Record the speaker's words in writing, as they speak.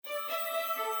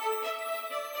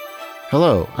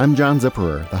Hello, I'm John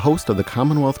Zipperer, the host of the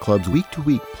Commonwealth Club's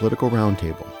Week-to-Week Political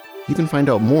Roundtable. You can find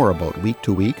out more about Week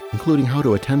to Week, including how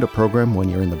to attend a program when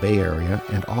you're in the Bay Area,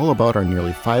 and all about our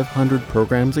nearly 500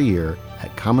 programs a year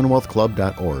at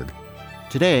commonwealthclub.org.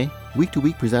 Today, Week to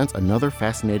Week presents another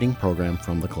fascinating program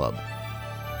from the club.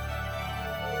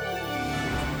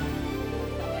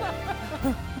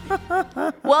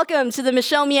 Welcome to the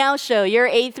Meow Show, your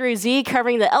A through Z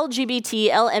covering the LGBT,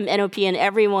 LMNOP, and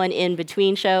everyone in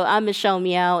between show. I'm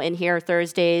Meow, and here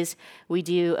Thursdays we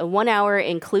do a 1-hour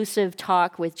inclusive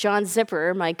talk with John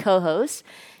Zipperer, my co-host.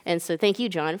 And so thank you,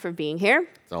 John, for being here.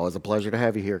 It's always a pleasure to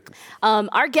have you here.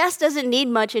 Our guest doesn't need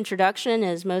much introduction,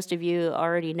 as most of you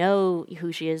already know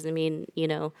who she is. I mean,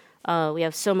 we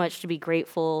have so much to be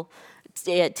grateful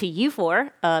to you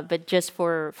for, but just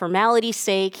for formality's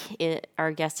sake,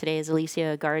 our guest today is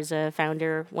Alicia Garza,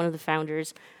 one of the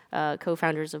founders,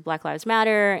 co-founders of Black Lives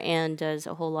Matter, and does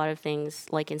a whole lot of things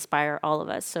like inspire all of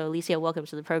us. So Alicia, welcome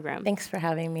to the program. Thanks for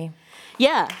having me.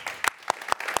 Yeah.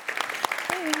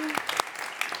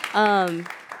 I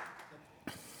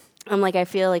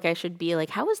feel like I should be like,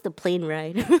 how was the plane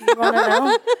ride? You want to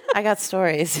know? I got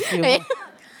stories.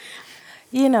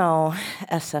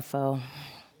 SFO.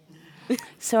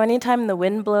 So anytime the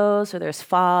wind blows or there's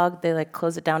fog, they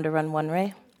close it down to run one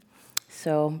way.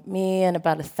 So me and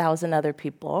about 1,000 other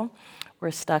people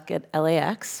were stuck at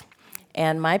LAX,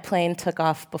 and my plane took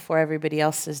off before everybody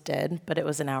else's did, but it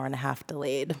was an hour and a half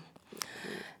delayed.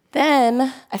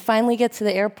 Then I finally get to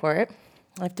the airport.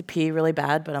 I have to pee really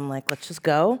bad, but I'm like, let's just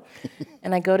go.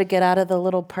 And I go to get out of the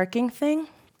little parking thing.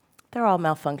 They're all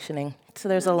malfunctioning. So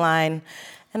there's a line,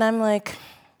 and I'm like,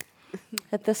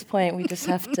 at this point, we just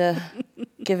have to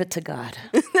give it to God.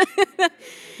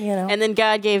 And then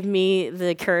God gave me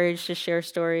the courage to share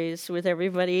stories with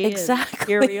everybody. Exactly.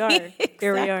 Here we are. Exactly.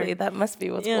 Here we are. That must be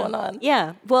what's going on.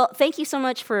 Yeah. Well, thank you so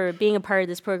much for being a part of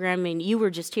this program. I mean, you were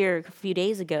just here a few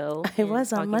days ago. I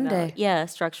was on Monday.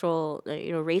 Structural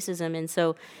racism. And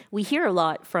so we hear a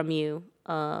lot from you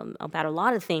about a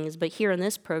lot of things. But here in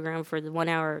this program, for the 1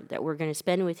 hour that we're going to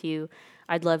spend with you,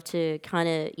 I'd love to kind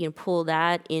of pull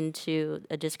that into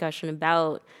a discussion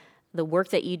about the work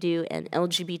that you do and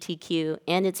LGBTQ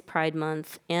and it's Pride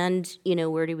Month and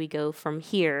where do we go from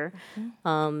here?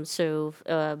 About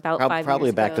 5 years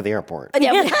probably back ago. to the airport.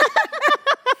 Yeah.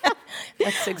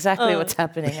 That's exactly what's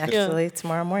happening actually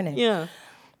tomorrow morning. Yeah,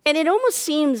 and it almost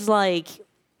seems like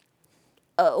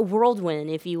a whirlwind,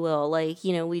 if you will.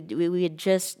 We had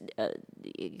just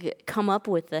come up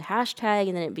with the hashtag,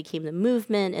 and then it became the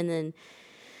movement, and then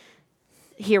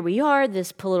here we are,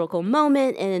 this political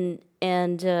moment,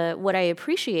 and what I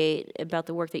appreciate about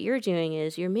the work that you're doing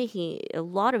is you're making a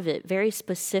lot of it very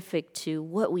specific to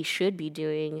what we should be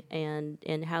doing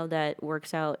and how that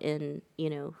works out in,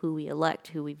 who we elect,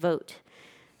 who we vote.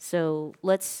 So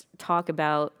let's talk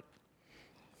about...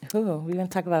 Ooh, we going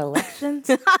to talk about elections?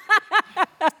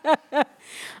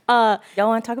 Y'all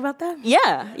want to talk about that?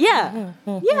 Yeah.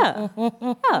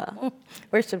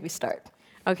 Where should we start?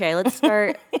 Okay, let's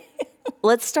start...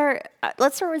 Let's start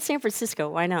with San Francisco.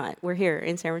 Why not? We're here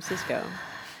in San Francisco.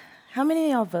 How many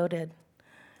of y'all voted?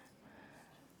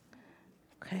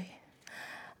 Okay.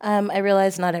 I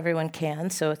realize not everyone can,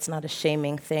 so it's not a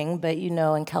shaming thing. But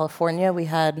in California, we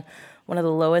had one of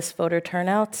the lowest voter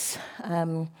turnouts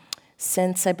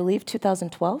since, I believe,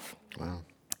 2012. Wow.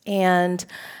 And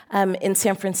in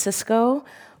San Francisco,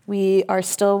 we are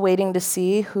still waiting to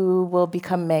see who will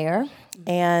become mayor.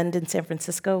 And in San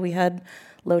Francisco, we had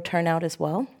low turnout as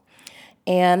well.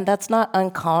 And that's not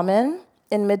uncommon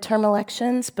in midterm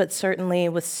elections, but certainly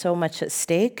with so much at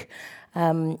stake,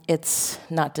 it's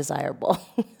not desirable.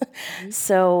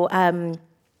 So, I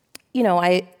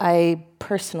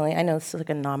personally, I know this is like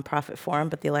a nonprofit forum,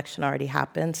 but the election already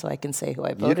happened, so I can say who I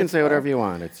voted for. You can say whatever you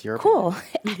want. It's your Cool.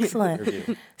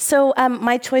 Excellent. So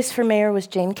my choice for mayor was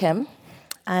Jane Kim,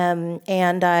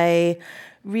 and I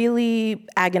really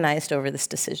agonized over this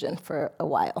decision for a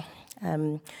while.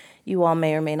 You all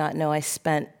may or may not know I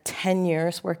spent 10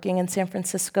 years working in San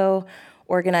Francisco,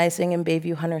 organizing in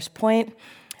Bayview Hunters Point,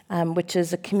 which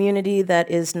is a community that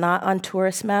is not on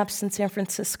tourist maps in San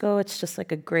Francisco. It's just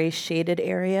like a gray shaded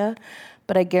area.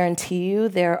 But I guarantee you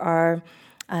there are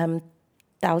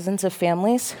thousands of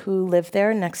families who live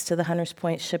there next to the Hunters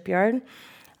Point shipyard.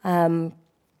 And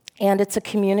it's a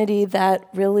community that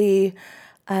really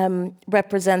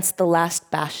represents the last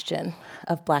bastion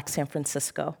of Black San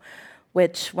Francisco,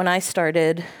 which when I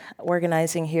started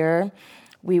organizing here,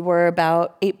 we were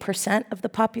about 8% of the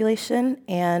population,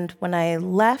 and when I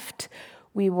left,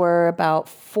 we were about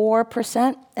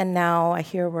 4%, and now I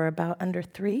hear we're about under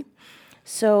 3%.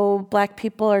 So Black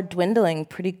people are dwindling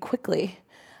pretty quickly.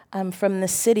 from the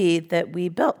city that we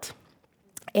built.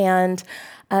 And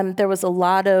there was a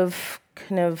lot of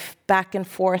kind of back and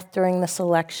forth during this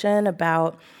election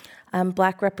about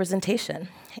Black representation.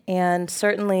 And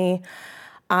certainly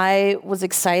I was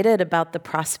excited about the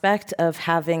prospect of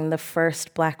having the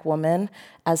first Black woman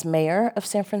as mayor of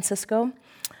San Francisco.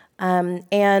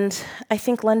 And I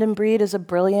think London Breed is a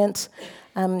brilliant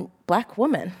Black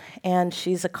woman, and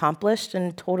she's accomplished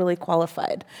and totally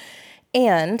qualified.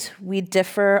 And we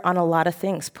differ on a lot of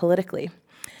things politically.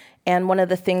 And one of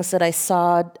the things that I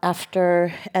saw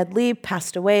after Ed Lee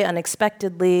passed away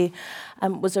unexpectedly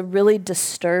was a really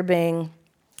disturbing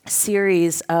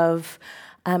series of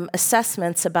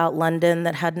assessments about London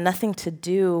that had nothing to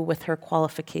do with her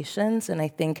qualifications, and I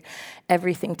think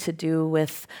everything to do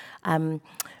with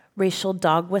racial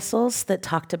dog whistles that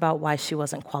talked about why she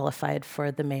wasn't qualified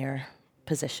for the mayor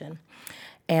position.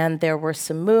 And there were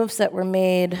some moves that were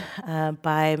made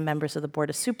by members of the Board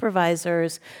of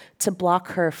Supervisors to block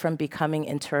her from becoming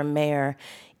interim mayor,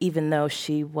 even though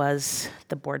she was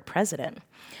the board president.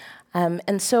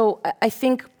 And so I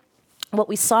think what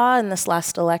we saw in this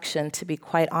last election, to be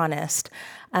quite honest,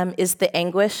 is the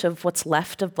anguish of what's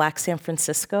left of Black San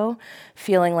Francisco,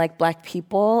 feeling like Black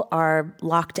people are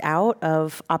locked out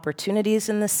of opportunities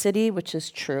in the city, which is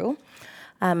true.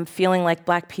 Feeling like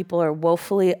Black people are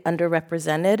woefully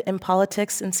underrepresented in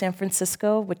politics in San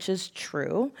Francisco, which is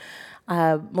true.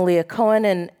 Malia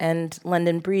Cohen and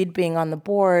London Breed being on the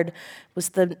board was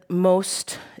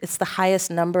it's the highest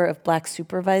number of Black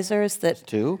supervisors that...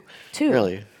 Two?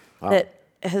 Really? Wow. That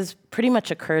has pretty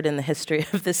much occurred in the history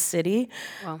of this city.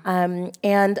 Wow.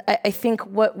 And I think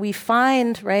what we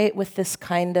find, right, with this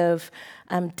kind of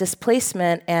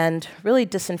displacement and really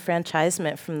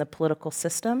disenfranchisement from the political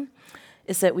system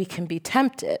is that we can be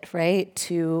tempted, right,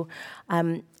 to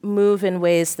move in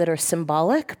ways that are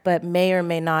symbolic, but may or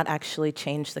may not actually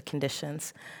change the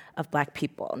conditions of Black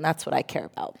people. And that's what I care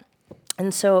about.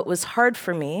 And so it was hard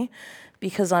for me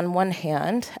because on one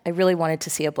hand, I really wanted to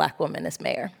see a Black woman as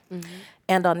mayor. Mm-hmm.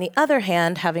 And on the other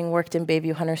hand, having worked in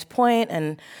Bayview Hunters Point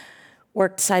and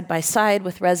worked side by side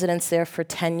with residents there for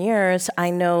 10 years,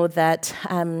 I know that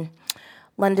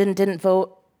London didn't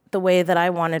vote the way that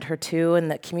I wanted her to and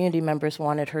that community members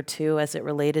wanted her to as it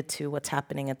related to what's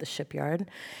happening at the shipyard.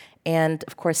 And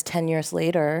of course, 10 years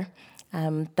later,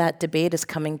 that debate is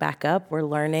coming back up. We're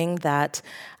learning that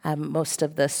most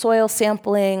of the soil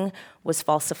sampling was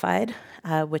falsified,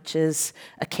 which is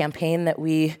a campaign that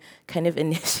we kind of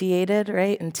initiated,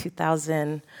 right, in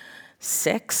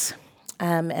 2006.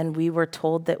 And we were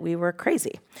told that we were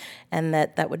crazy and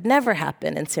that would never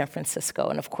happen in San Francisco.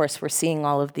 And of course, we're seeing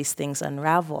all of these things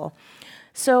unravel.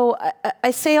 So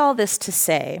I say all this to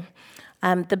say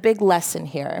the big lesson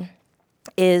here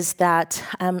is that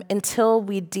until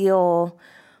we deal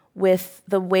with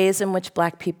the ways in which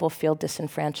Black people feel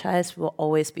disenfranchised, we'll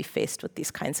always be faced with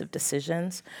these kinds of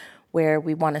decisions where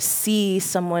we want to see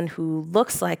someone who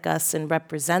looks like us and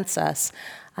represents us,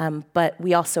 but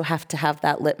we also have to have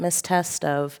that litmus test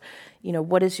of, you know,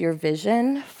 what is your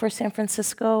vision for San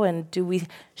Francisco, and do we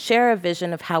share a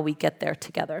vision of how we get there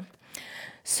together?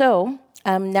 So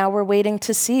now we're waiting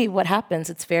to see what happens.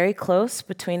 It's very close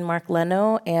between Mark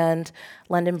Leno and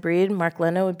London Breed. Mark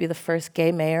Leno would be the first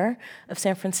gay mayor of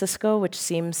San Francisco, which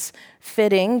seems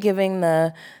fitting, given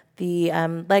the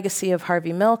legacy of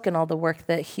Harvey Milk and all the work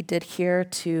that he did here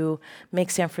to make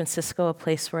San Francisco a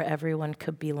place where everyone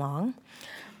could belong.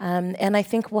 And I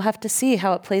think we'll have to see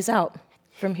how it plays out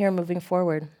from here moving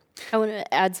forward. I want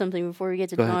to add something before we get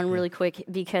to Dawn really quick,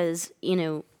 because, you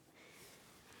know,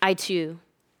 I too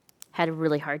had a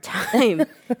really hard time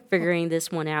figuring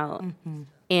this one out. Mm-hmm.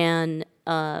 And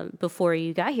before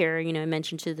you got here, you know, I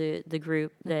mentioned to the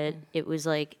group that it was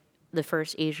like the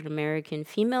first Asian American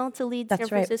female to lead San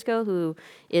Francisco, who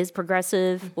is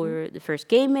progressive, or the first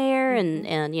gay mayor,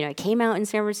 and you know, came out in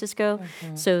San Francisco.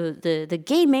 So the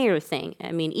gay mayor thing,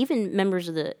 I mean, even members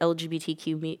of the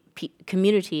LGBTQ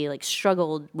community like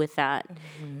struggled with that.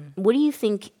 What do you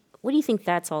think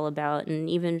that's all about? And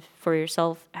even for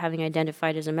yourself, having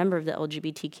identified as a member of the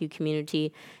LGBTQ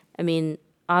community, I mean,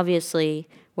 obviously,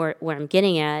 where I'm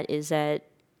getting at is that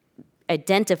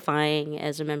identifying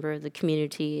as a member of the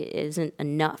community isn't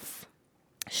enough.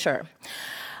 Sure.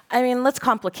 I mean, let's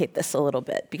complicate this a little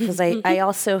bit, because I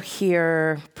also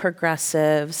hear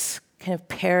progressives kind of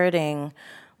parroting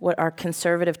what are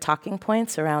conservative talking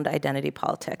points around identity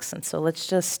politics. And so let's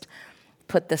just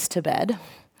put this to bed.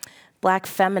 Black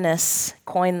feminists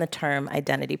coined the term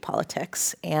identity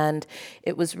politics, and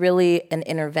it was really an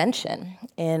intervention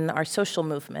in our social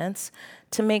movements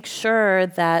to make sure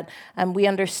that we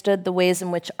understood the ways in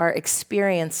which our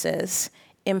experiences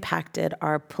impacted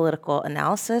our political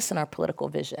analysis and our political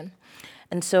vision.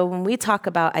 And so when we talk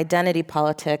about identity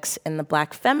politics in the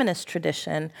Black feminist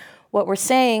tradition, what we're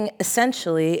saying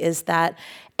essentially is that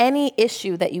any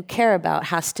issue that you care about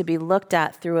has to be looked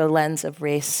at through a lens of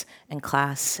race and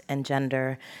class and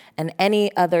gender and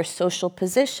any other social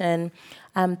position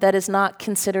that is not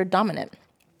considered dominant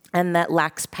and that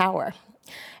lacks power.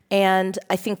 And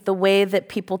I think the way that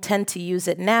people tend to use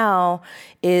it now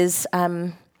is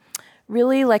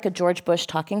really like a George Bush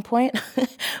talking point,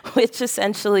 which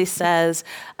essentially says,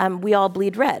 we all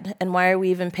bleed red, and why are we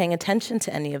even paying attention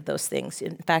to any of those things?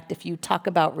 In fact, if you talk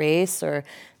about race or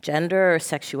gender or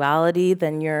sexuality,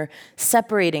 then you're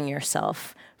separating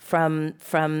yourself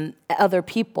from other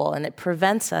people, and it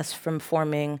prevents us from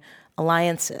forming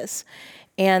alliances.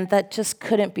 And that just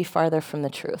couldn't be farther from the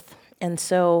truth. And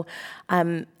so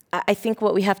I think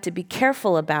what we have to be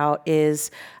careful about is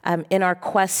in our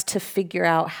quest to figure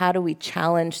out how do we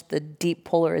challenge the deep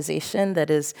polarization that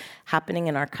is happening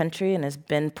in our country and has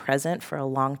been present for a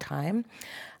long time,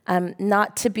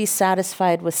 not to be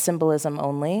satisfied with symbolism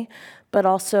only, but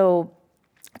also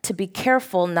to be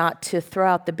careful not to throw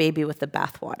out the baby with the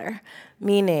bathwater,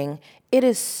 meaning it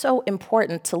is so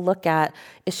important to look at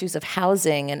issues of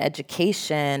housing and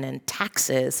education and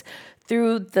taxes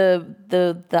through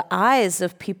the eyes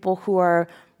of people who are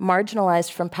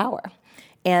marginalized from power.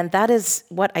 And that is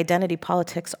what identity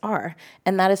politics are.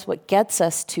 And that is what gets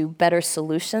us to better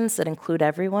solutions that include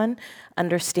everyone,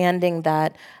 understanding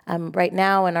that right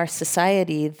now in our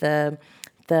society, the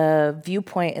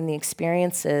viewpoint and the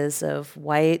experiences of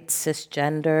white,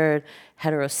 cisgendered,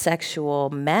 heterosexual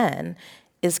men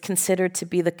is considered to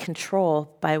be the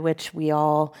control by which we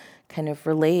all kind of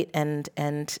relate and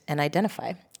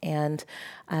identify. And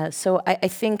so I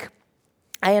think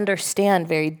I understand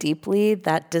very deeply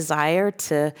that desire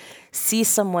to see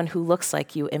someone who looks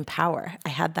like you in power. I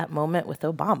had that moment with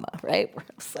Obama, right? Where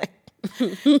I was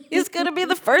like, he's going to be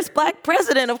the first Black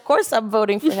president. Of course I'm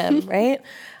voting for him, right?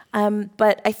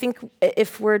 But I think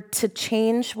if we're to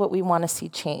change what we want to see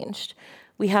changed,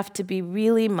 we have to be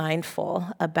really mindful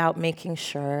about making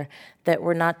sure that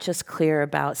we're not just clear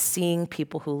about seeing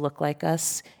people who look like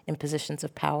us in positions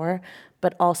of power,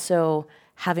 but also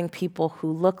having people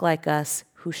who look like us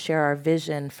who share our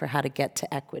vision for how to get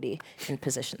to equity in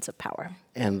positions of power.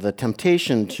 And the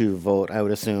temptation to vote, I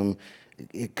would assume,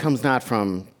 it comes not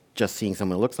from just seeing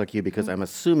someone who looks like you, because I'm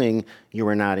assuming you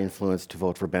were not influenced to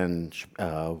vote for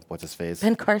what's his face?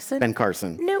 Ben Carson? Ben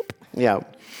Carson. Nope. Yeah.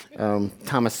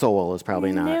 Thomas Sowell is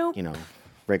probably not,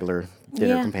 regular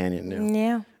dinner companion.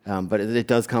 No. Yeah. But it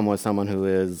does come with someone who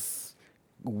is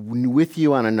with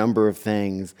you on a number of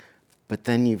things, but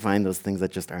then you find those things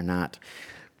that just are not.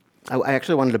 I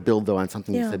actually wanted to build, though, on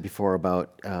something you said before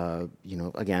about,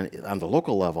 again, on the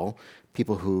local level,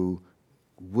 people who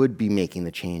would be making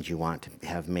the change you want to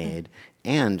have made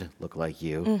and look like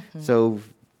you. Mm-hmm. So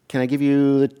can I give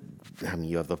you,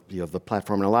 you have the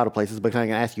platform in a lot of places, but can I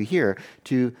ask you here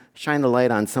to shine the light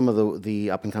on some of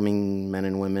the up-and-coming men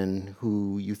and women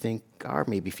who you think are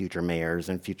maybe future mayors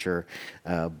and future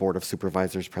board of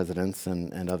supervisors, presidents,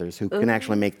 and others who can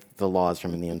actually make the laws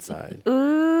from the inside?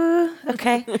 Ooh,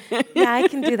 okay. Yeah, I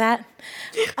can do that.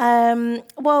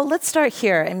 Well, let's start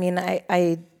here. I mean,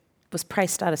 I was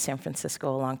priced out of San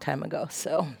Francisco a long time ago,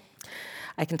 so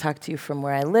I can talk to you from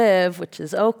where I live, which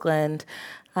is Oakland.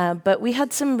 But we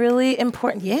had some really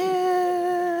important,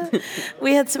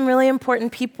 we had some really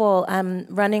important people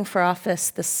running for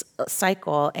office this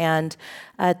cycle. And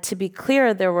to be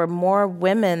clear, there were more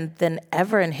women than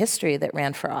ever in history that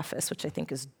ran for office, which I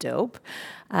think is dope.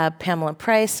 Pamela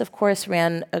Price, of course,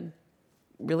 ran a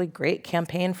really great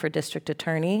campaign for district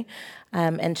attorney,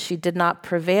 and she did not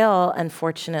prevail,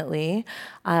 unfortunately.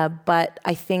 But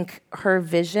I think her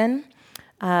vision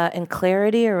and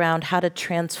clarity around how to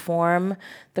transform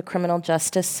the criminal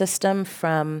justice system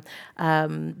from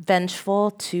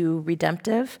vengeful to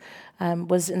redemptive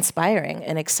was inspiring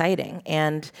and exciting.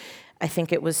 And I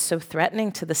think it was so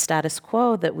threatening to the status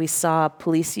quo that we saw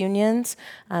police unions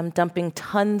dumping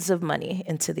tons of money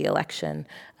into the election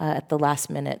at the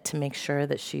last minute to make sure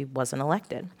that she wasn't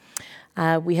elected.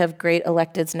 We have great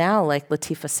electeds now, like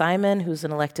Latifah Simon, who's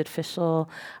an elected official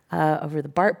over the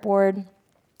BART board,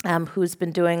 who's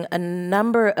been doing a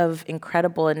number of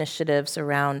incredible initiatives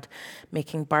around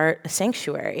making BART a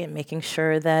sanctuary and making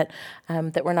sure that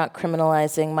that we're not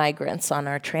criminalizing migrants on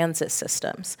our transit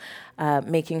systems,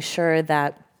 making sure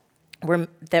that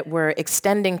we're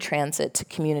extending transit to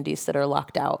communities that are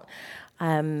locked out.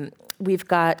 We've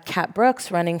got Kat Brooks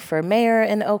running for mayor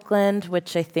in Oakland,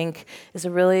 which I think is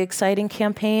a really exciting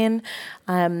campaign.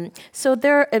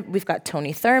 We've got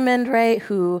Tony Thurmond, right,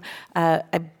 who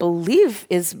I believe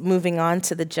is moving on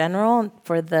to the general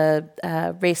for the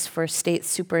race for state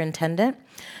superintendent.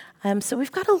 So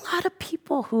we've got a lot of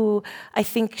people who I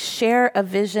think share a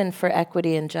vision for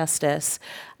equity and justice,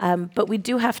 but we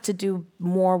do have to do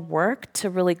more work to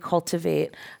really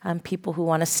cultivate people who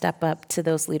want to step up to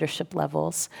those leadership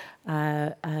levels,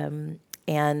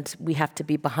 and we have to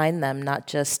be behind them, not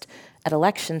just at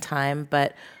election time,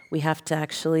 but we have to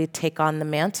actually take on the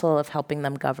mantle of helping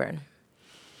them govern.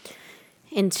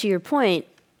 And to your point,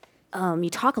 you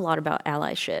talk a lot about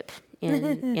allyship.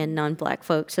 And non-Black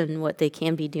folks and what they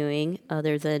can be doing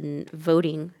other than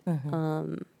voting,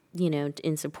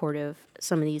 in support of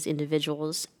some of these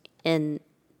individuals. And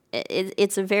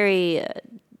it's a very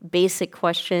basic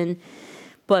question,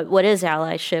 but what is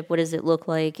allyship? What does it look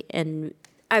like? And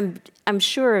I'm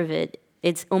sure of it.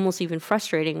 It's almost even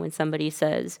frustrating when somebody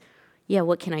says, "Yeah,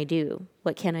 what can I do?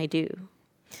 What can I do?"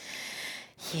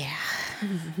 Yeah.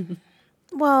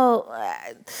 Well,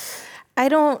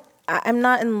 I'm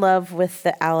not in love with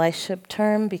the allyship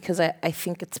term because I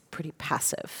think it's pretty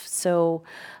passive. So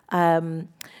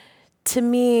to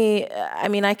me,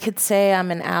 I could say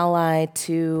I'm an ally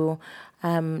to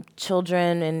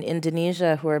children in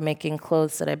Indonesia who are making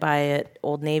clothes that I buy at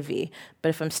Old Navy. But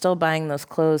if I'm still buying those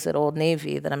clothes at Old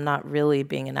Navy, then I'm not really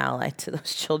being an ally to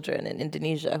those children in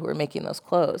Indonesia who are making those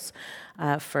clothes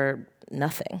for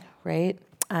nothing, right?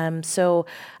 So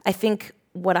I think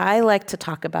what I like to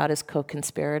talk about is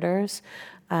co-conspirators,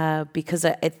 because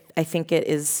I think it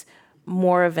is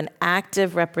more of an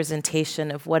active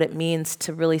representation of what it means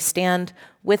to really stand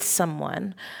with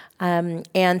someone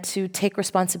and to take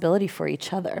responsibility for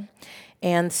each other.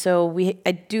 And so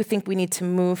I do think we need to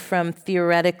move from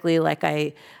theoretically, like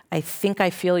I think I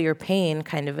feel your pain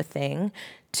kind of a thing,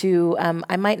 to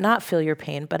I might not feel your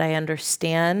pain, but I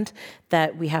understand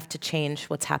that we have to change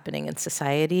what's happening in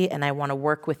society, and I want to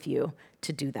work with you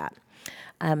to do that.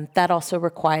 That also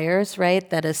requires, right,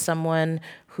 that as someone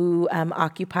who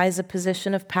occupies a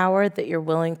position of power, that you're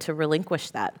willing to relinquish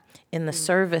that in the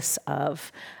service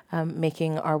of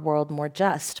making our world more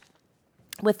just.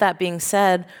 With that being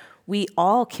said, we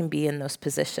all can be in those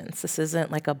positions. This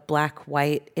isn't like a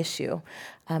black-white issue.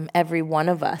 Every one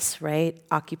of us, right,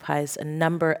 occupies a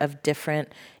number of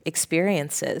different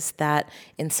experiences that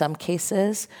in some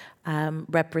cases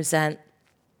represent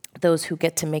those who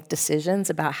get to make decisions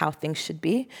about how things should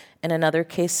be, and in other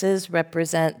cases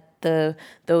represent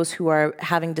those who are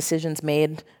having decisions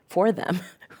made for them,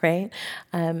 right?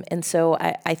 And so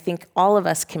I think all of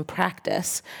us can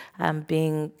practice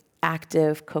being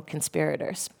active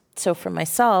co-conspirators. So for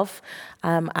myself,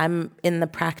 I'm in the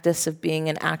practice of being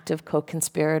an active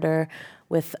co-conspirator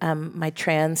with my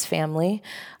trans family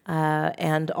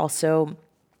and also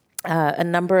a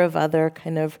number of other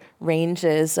kind of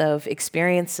ranges of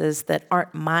experiences that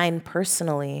aren't mine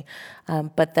personally,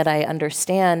 but that I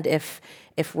understand if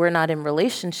we're not in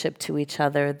relationship to each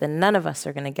other, then none of us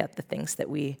are going to get the things that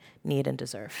we need and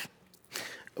deserve.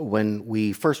 When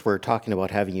we first were talking about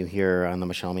having you here on the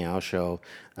Michelle Meow Show,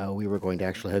 we were going to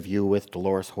actually have you with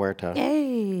Dolores Huerta.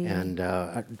 Yay! And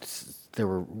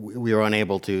we were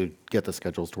unable to get the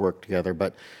schedules to work together,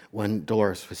 but when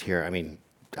Dolores was here,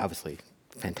 obviously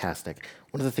fantastic.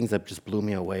 One of the things that just blew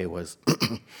me away was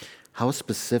how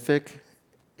specific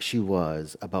she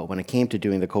was about when it came to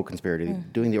doing the co-conspirator,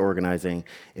 doing the organizing.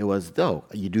 It was,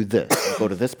 you do this. You go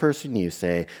to this person, you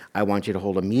say, I want you to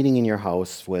hold a meeting in your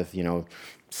house with,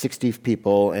 60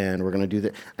 people, and we're going to do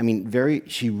that.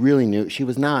 She really knew. She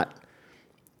was not,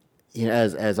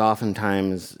 as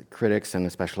oftentimes critics, and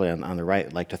especially on the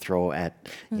right, like to throw at,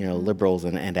 liberals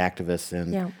and activists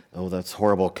and, that's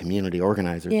horrible community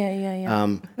organizers.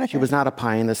 Yeah. She was not a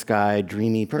pie-in-the-sky,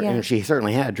 dreamy person. Yeah. She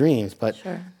certainly had dreams, but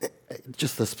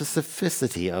just the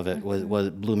specificity of it was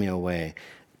blew me away.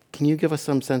 Can you give us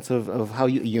some sense of how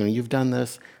you've done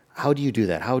this? How do you do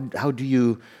that? How do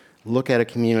you look at a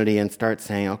community and start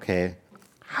saying, okay,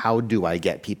 how do I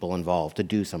get people involved to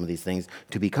do some of these things,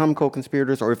 to become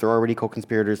co-conspirators, or if they're already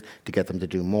co-conspirators, to get them to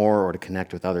do more or to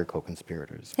connect with other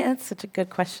co-conspirators? Yeah, that's such a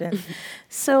good question.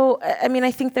 So,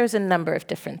 I think there's a number of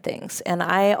different things, and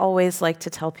I always like to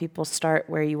tell people, start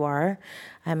where you are.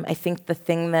 I think the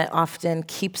thing that often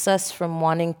keeps us from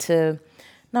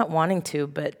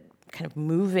but kind of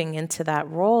moving into that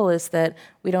role is that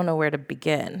we don't know where to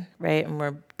begin, right? And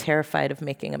we're terrified of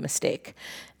making a mistake.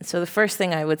 And so the first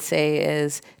thing I would say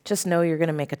is just know you're going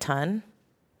to make a ton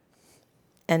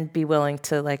and be willing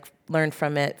to learn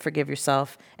from it, forgive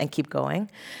yourself, and keep going.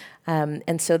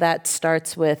 And so that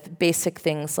starts with basic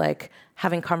things like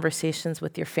having conversations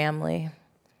with your family,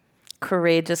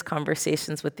 courageous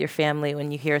conversations with your family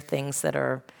when you hear things that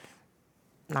are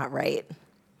not right.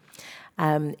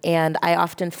 And I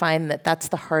often find that that's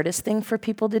the hardest thing for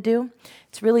people to do.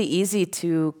 It's really easy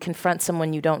to confront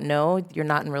someone you don't know, you're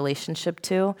not in relationship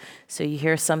to. So you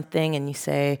hear something and you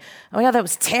say, oh my God, that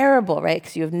was terrible, right?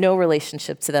 Because you have no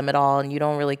relationship to them at all and you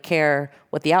don't really care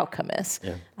what the outcome is.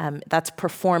 Yeah. That's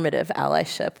performative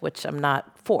allyship, which I'm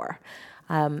not for.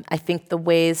 I think the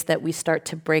ways that we start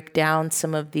to break down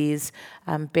some of these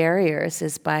barriers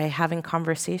is by having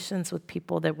conversations with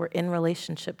people that we're in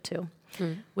relationship to.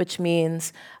 Which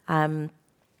means, I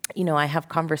have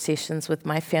conversations with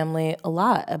my family a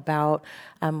lot about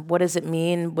what does it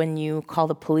mean when you call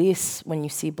the police when you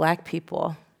see Black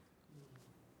people?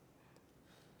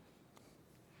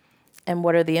 And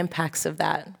what are the impacts of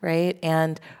that, right?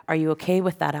 And are you okay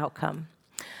with that outcome?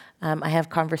 I have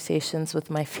conversations with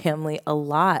my family a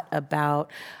lot about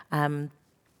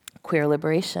queer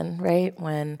liberation, right?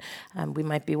 When we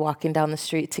might be walking down the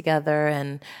street together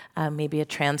and maybe a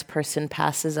trans person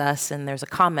passes us and there's a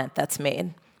comment that's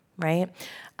made, right?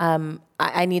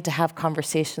 I need to have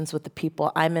conversations with the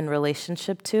people I'm in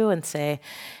relationship to and say,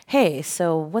 hey,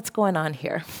 so what's going on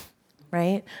here,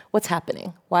 right? What's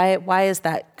happening? Why is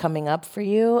that coming up for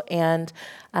you? And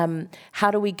how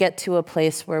do we get to a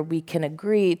place where we can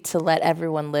agree to let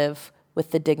everyone live with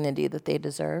the dignity that they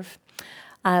deserve?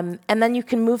 And then you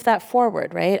can move that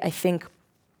forward, right? I think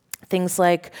things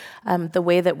like the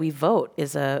way that we vote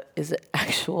is an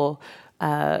actual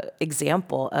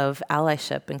example of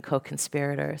allyship and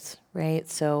co-conspirators, right?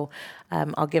 So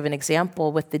I'll give an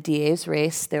example. With the DA's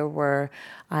race, there were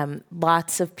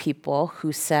lots of people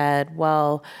who said,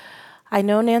 well, I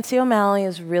know Nancy O'Malley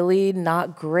is really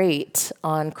not great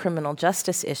on criminal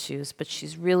justice issues, but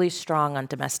she's really strong on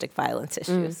domestic violence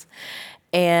issues.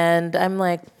 And I'm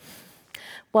like,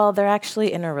 well, they're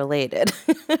actually interrelated,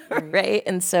 right?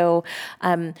 And so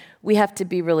we have to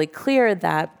be really clear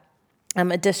that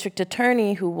a district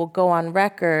attorney who will go on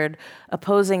record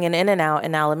opposing an In-N-Out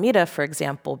in Alameda, for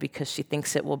example, because she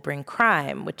thinks it will bring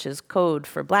crime, which is code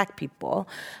for Black people,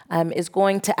 is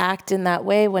going to act in that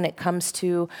way when it comes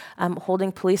to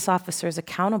holding police officers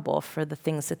accountable for the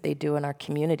things that they do in our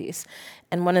communities.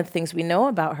 And one of the things we know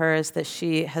about her is that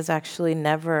she has actually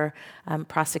never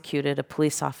prosecuted a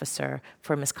police officer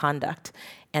for misconduct.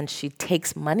 And she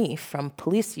takes money from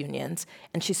police unions,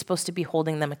 and she's supposed to be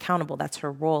holding them accountable. That's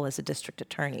her role as a district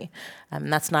attorney.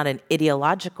 That's not an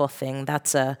ideological thing.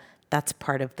 That's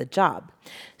part of the job.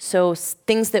 So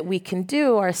things that we can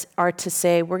do are to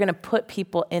say we're going to put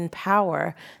people in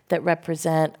power that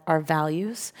represent our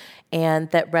values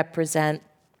and that represent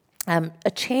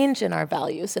a change in our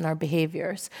values and our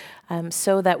behaviors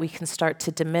so that we can start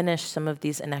to diminish some of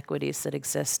these inequities that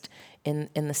exist in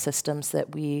the systems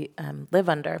that we live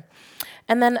under.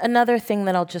 And then another thing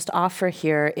that I'll just offer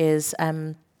here is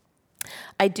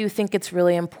I do think it's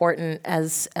really important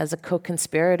as a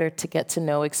co-conspirator to get to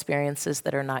know experiences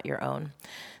that are not your own.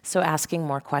 So asking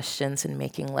more questions and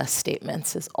making less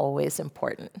statements is always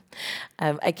important.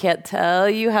 I can't tell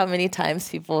you how many times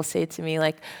people will say to me,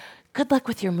 like, good luck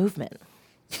with your movement.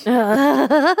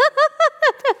 I'm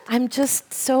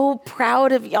just so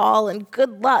proud of y'all and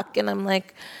good luck. And I'm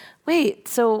like, wait,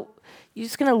 so you're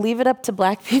just gonna leave it up to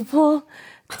Black people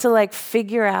to like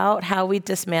figure out how we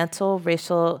dismantle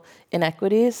racial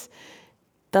inequities?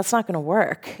 That's not gonna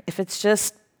work. If it's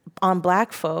just on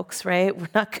Black folks, right, we're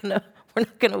not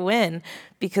gonna win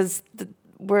because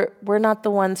we're not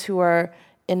the ones who are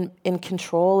in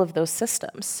control of those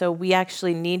systems. So we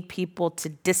actually need people to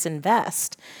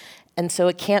disinvest. And so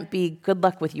it can't be good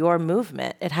luck with your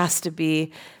movement. It has to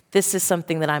be, this is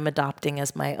something that I'm adopting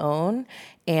as my own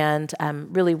and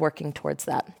I'm really working towards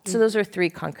that. So those are 3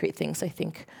 concrete things I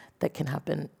think that can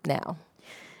happen now.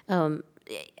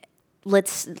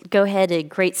 Let's go ahead, a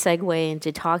great segue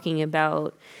into talking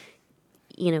about,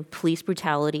 police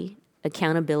brutality,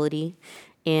 accountability,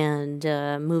 and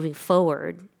moving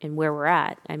forward and where we're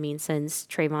at. I mean, since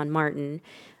Trayvon Martin,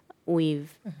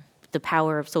 the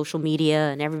power of social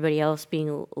media and everybody else being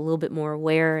a little bit more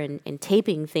aware and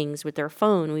taping things with their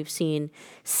phone, we've seen,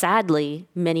 sadly,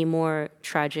 many more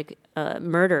tragic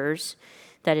murders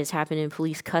that has happened in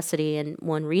police custody. And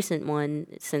one recent one,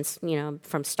 since,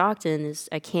 from Stockton, is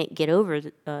I can't get over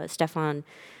Stephon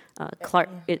Clark,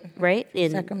 right?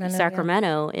 In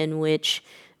Sacramento, in which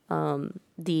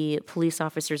the police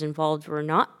officers involved were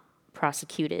not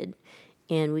prosecuted.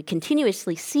 And we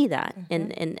continuously see that,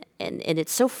 and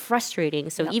it's so frustrating.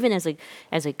 So even as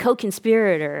a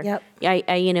co-conspirator,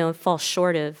 I fall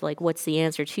short of like what's the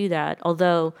answer to that.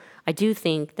 Although I do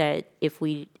think that if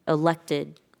we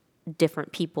elected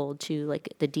different people to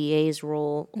like the DA's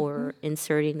role or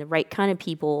inserting the right kind of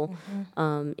people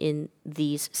in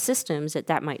these systems,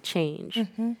 that might change.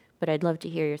 But I'd love to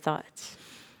hear your thoughts.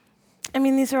 I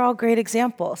mean, these are all great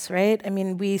examples, right? I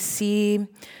mean, we see.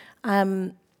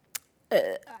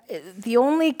 The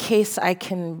only case I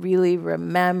can really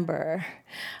remember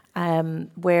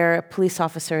where a police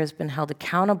officer has been held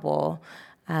accountable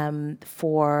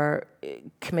for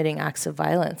committing acts of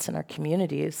violence in our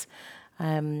communities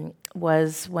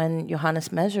was when Johannes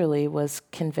Meserly was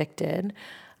convicted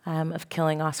of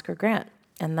killing Oscar Grant.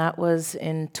 And that was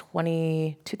in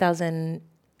 2000.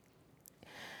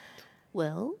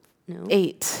 Well, no.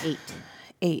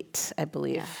 Eight, I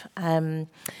believe. Yeah.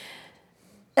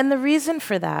 And the reason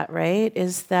for that, right,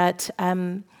 is that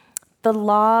the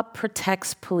law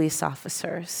protects police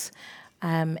officers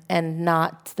and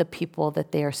not the people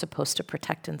that they are supposed to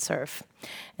protect and serve.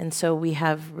 And so we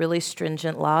have really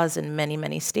stringent laws in many,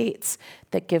 many states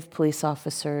that give police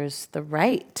officers the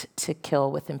right to kill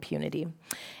with impunity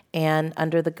and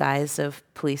under the guise of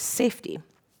police safety.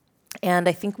 And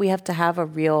I think we have to have a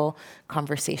real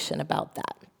conversation about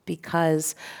that.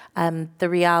 Because the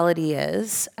reality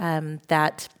is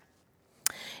that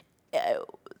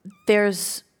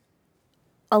there's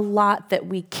a lot that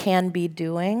we can be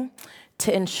doing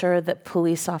to ensure that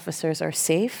police officers are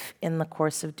safe in the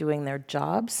course of doing their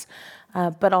jobs,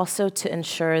 but also to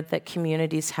ensure that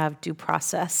communities have due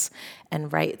process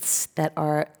and rights that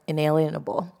are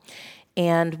inalienable.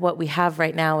 And what we have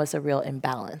right now is a real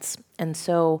imbalance. And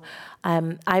so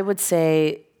I would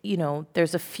say,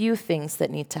 there's a few things that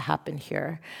need to happen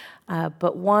here.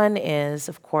 But one is,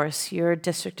 of course, your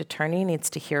district attorney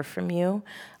needs to hear from you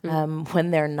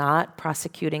when they're not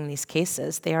prosecuting these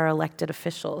cases. They are elected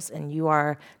officials, and you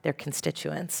are their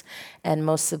constituents. And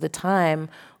most of the time,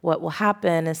 what will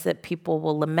happen is that people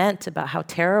will lament about how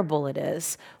terrible it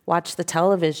is, watch the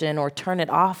television or turn it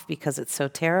off because it's so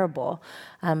terrible.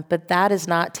 But that is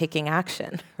not taking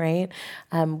action, right?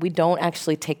 We don't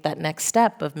actually take that next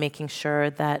step of making sure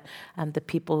that the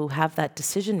people who have that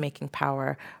decision-making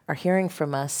power are hearing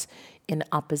from us in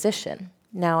opposition.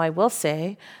 Now, I will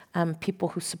say, people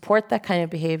who support that kind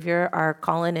of behavior are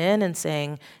calling in and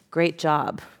saying, great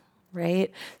job,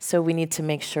 right? So we need to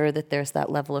make sure that there's that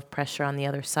level of pressure on the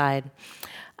other side.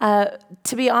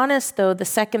 To be honest, though, the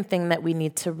second thing that we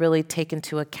need to really take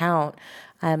into account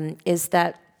is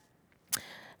that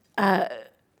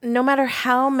no matter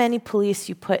how many police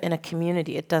you put in a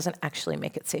community, it doesn't actually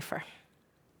make it safer.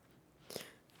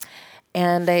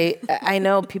 And I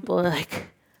know people are like,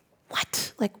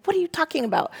 what? Like, what are you talking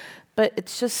about? But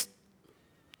it's just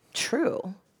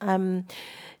true.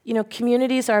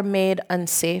 Communities are made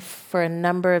unsafe for a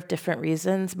number of different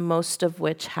reasons, most of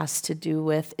which has to do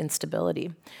with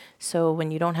instability. So when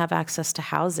you don't have access to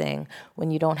housing,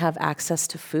 when you don't have access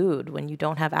to food, when you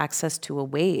don't have access to a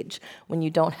wage, when you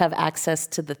don't have access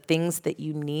to the things that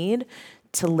you need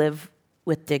to live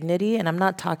with dignity, and I'm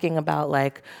not talking about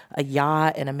like a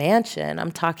yacht and a mansion,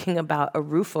 I'm talking about a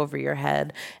roof over your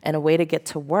head and a way to get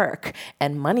to work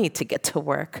and money to get to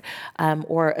work,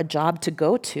 or a job to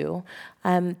go to,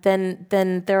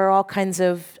 then there are all kinds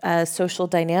of social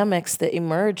dynamics that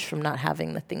emerge from not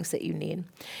having the things that you need.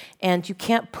 And you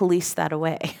can't police that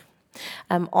away.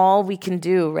 All we can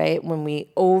do, right, when we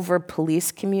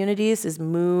over-police communities is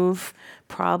move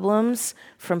problems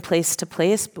from place to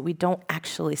place, but we don't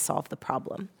actually solve the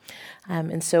problem.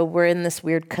 And so we're in this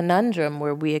weird conundrum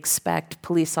where we expect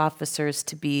police officers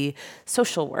to be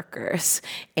social workers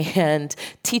and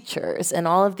teachers and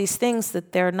all of these things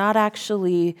that they're not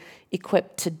actually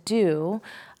equipped to do.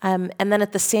 And then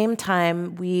at the same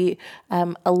time, we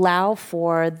allow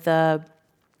for the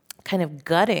kind of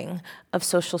gutting of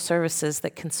social services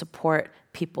that can support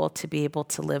people to be able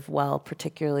to live well,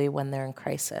 particularly when they're in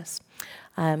crisis.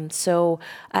 So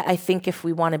I think if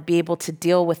we want to be able to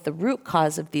deal with the root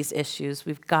cause of these issues,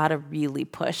 we've got to really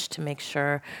push to make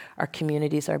sure our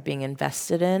communities are being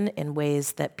invested in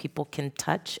ways that people can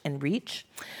touch and reach.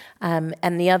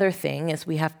 And the other thing is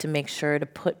we have to make sure to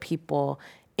put people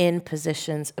in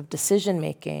positions of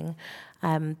decision-making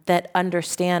that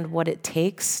understand what it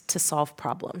takes to solve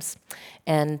problems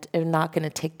and are not going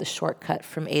to take the shortcut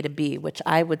from A to B, which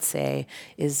I would say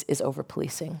is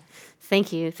over-policing.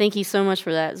 Thank you. Thank you so much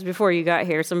for that. Before you got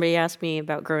here, somebody asked me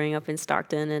about growing up in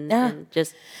Stockton and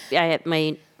just I had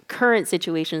my current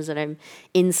situations that I'm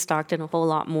in Stockton a whole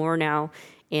lot more now.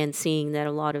 and seeing that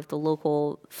a lot of the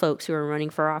local folks who are running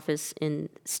for office in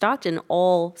Stockton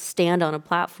all stand on a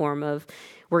platform of,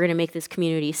 we're going to make this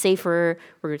community safer.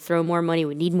 We're going to throw more money.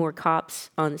 We need more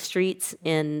cops on the streets.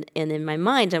 And in my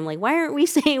mind, I'm like, why aren't we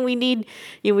saying we need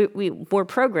we more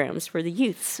programs for the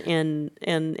youths and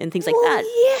things like that?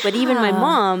 Yeah. But even my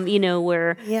mom,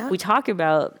 where Yeah. we talk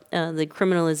about the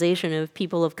criminalization of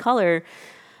people of color,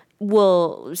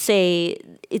 will say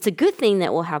it's a good thing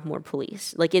that we'll have more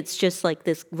police. Like, it's just like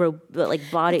this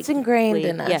robotic. It's ingrained way.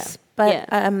 in us. Yeah. But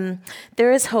yeah.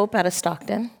 There is hope out of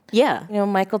Stockton. Yeah.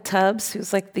 Michael Tubbs,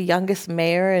 who's like the youngest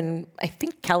mayor in, I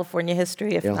think, California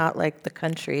history, if not like the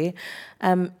country,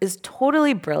 is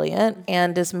totally brilliant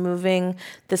and is moving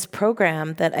this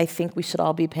program that I think we should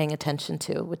all be paying attention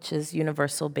to, which is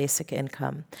universal basic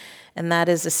income. And that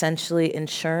is essentially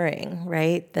ensuring,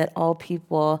 right, that all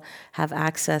people have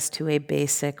access to a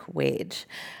basic wage.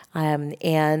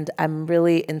 And I'm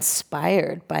really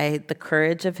inspired by the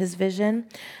courage of his vision.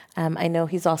 I know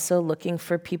he's also looking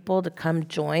for people to come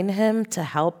join him to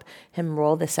help him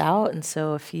roll this out. And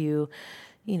so if you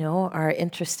are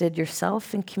interested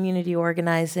yourself in community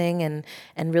organizing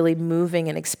and really moving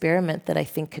an experiment that I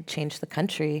think could change the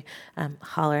country,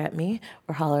 holler at me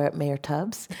or holler at Mayor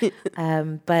Tubbs.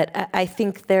 But I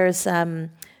think there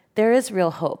is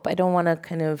real hope. I don't want to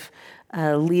kind of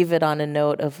leave it on a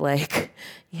note of like,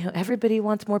 everybody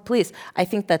wants more police. I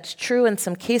think that's true in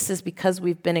some cases because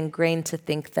we've been ingrained to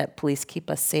think that police keep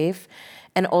us safe.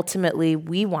 And ultimately,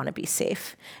 we want to be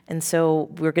safe. And so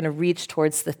we're going to reach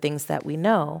towards the things that we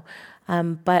know.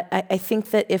 But I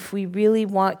think that if we really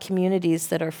want communities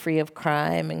that are free of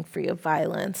crime and free of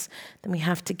violence, then we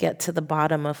have to get to the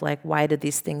bottom of like, why do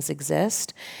these things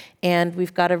exist? And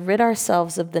we've got to rid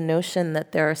ourselves of the notion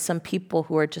that there are some people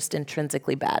who are just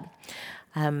intrinsically bad.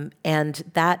 And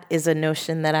that is a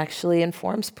notion that actually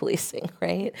informs policing,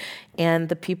 right? And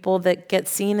the people that get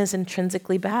seen as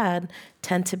intrinsically bad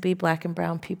tend to be Black and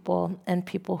brown people and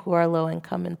people who are low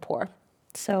income and poor.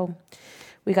 So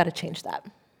we got to change that.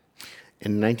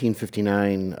 In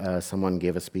 1959, someone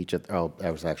gave a speech that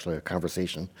was actually a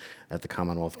conversation at the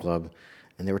Commonwealth Club,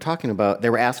 and they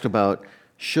were asked about,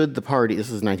 should the party, this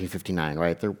is 1959,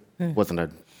 right? There wasn't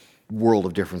a world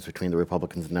of difference between the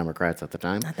Republicans and Democrats at the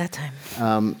time. At that time.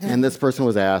 And this person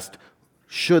was asked,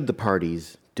 should the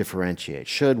parties differentiate?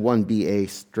 Should one be a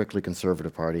strictly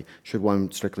conservative party? Should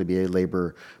one strictly be a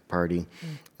labor party?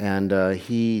 And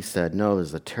he said, no, this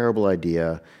is a terrible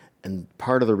idea. And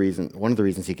one of the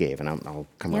reasons he gave, and I'll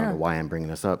come around to why I'm bringing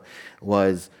this up,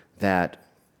 was that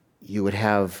you would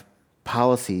have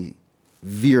policy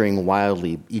veering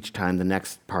wildly each time the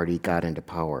next party got into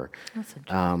power. That's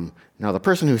interesting. Now, the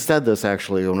person who said this,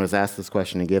 actually, when was asked this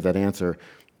question and gave that answer,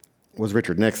 was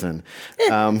Richard Nixon.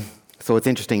 So it's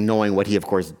interesting knowing what he, of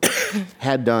course,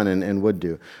 had done and would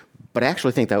do. But I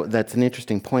actually think that's an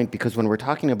interesting point, because when we're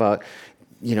talking about,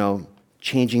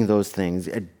 changing those things,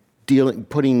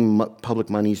 putting public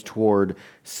monies toward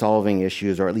solving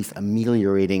issues or at least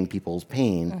ameliorating people's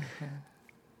pain,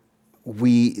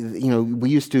 we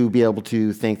used to be able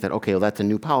to think that, okay, well, that's a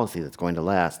new policy that's going to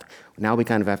last. Now we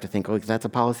kind of have to think, that's a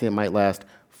policy that might last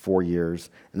 4 years,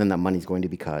 and then that money's going to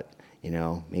be cut.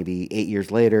 Maybe 8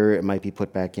 years later, it might be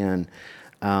put back in.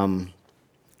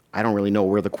 I don't really know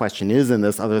where the question is in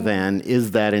this, other than,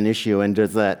 is that an issue, and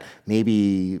does that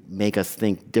maybe make us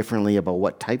think differently about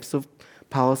what types of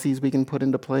policies we can put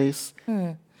into place?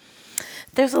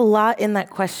 There's a lot in that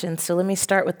question, so let me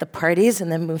start with the parties and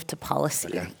then move to policy.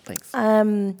 Okay, thanks.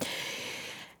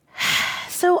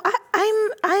 So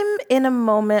I'm in a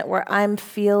moment where I'm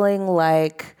feeling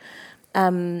like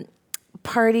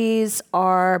parties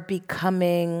are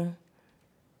becoming,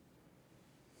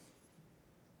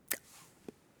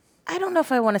 I don't know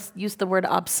if I want to use the word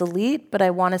obsolete, but I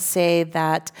want to say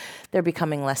that they're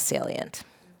becoming less salient.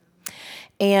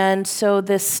 And so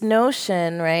this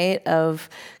notion, right, of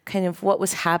kind of what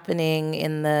was happening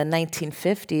in the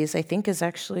 1950s, I think is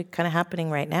actually kind of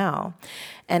happening right now.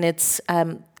 And it's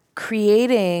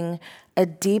creating a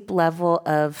deep level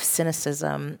of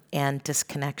cynicism and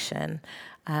disconnection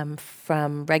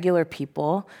from regular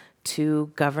people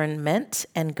to government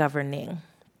and governing.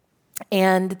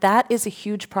 And that is a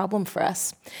huge problem for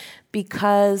us,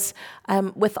 because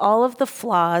with all of the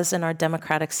flaws in our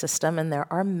democratic system, and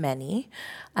there are many,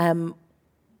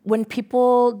 when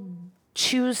people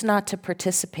choose not to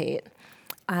participate,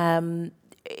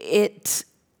 it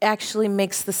actually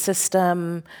makes the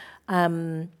system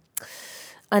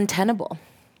untenable.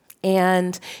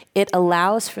 And it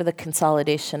allows for the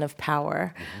consolidation of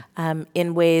power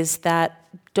in ways that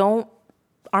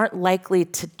aren't likely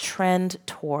to trend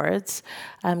towards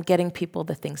getting people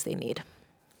the things they need.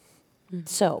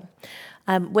 So,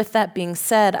 with that being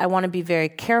said, I want to be very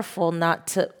careful not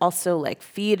to also like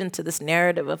feed into this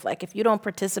narrative of like, if you don't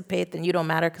participate, then you don't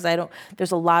matter, because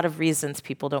there's a lot of reasons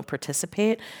people don't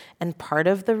participate. And part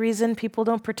of the reason people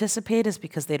don't participate is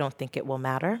because they don't think it will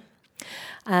matter.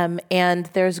 And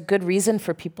there's good reason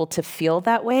for people to feel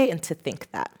that way and to think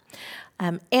that.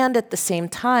 And at the same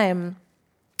time,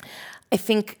 I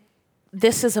think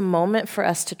this is a moment for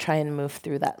us to try and move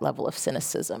through that level of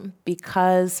cynicism,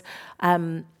 because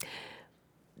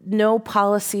no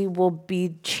policy will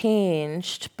be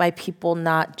changed by people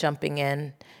not jumping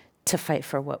in to fight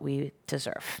for what we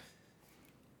deserve,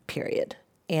 period.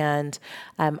 And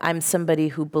I'm somebody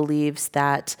who believes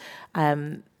that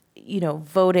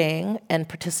voting and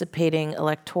participating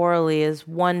electorally is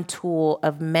one tool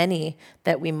of many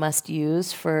that we must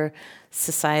use for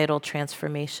societal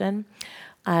transformation.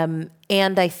 And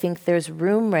I think there's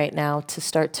room right now to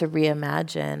start to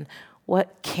reimagine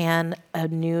what can a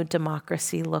new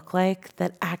democracy look like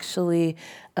that actually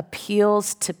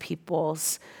appeals to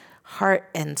people's heart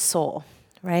and soul,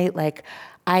 right? Like,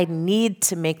 I need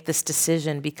to make this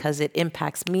decision because it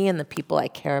impacts me and the people I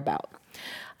care about.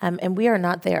 And we are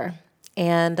not there.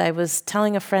 And I was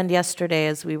telling a friend yesterday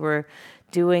as we were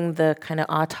doing the kind of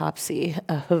autopsy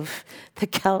of the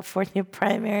California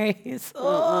primaries. First of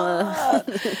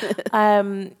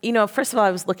all,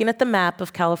 I was looking at the map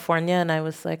of California and I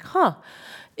was like,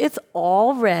 it's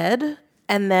all red,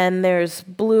 and then there's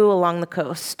blue along the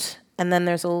coast, and then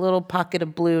there's a little pocket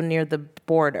of blue near the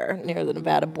border, near the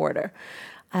Nevada border.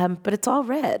 But it's all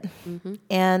red. Mm-hmm.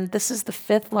 And this is the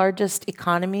 5th largest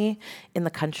economy in the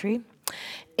country.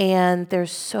 And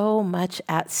there's so much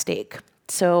at stake.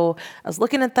 So I was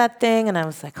looking at that thing and I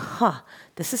was like,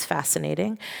 this is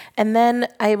fascinating. And then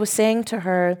I was saying to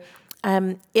her,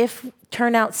 if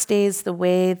turnout stays the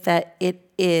way that it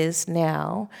is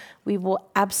now, we will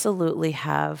absolutely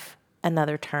have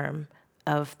another term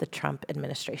of the Trump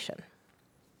administration.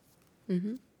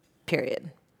 Mm-hmm.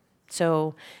 Period.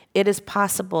 So it is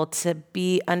possible to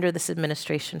be under this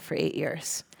administration for 8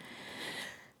 years.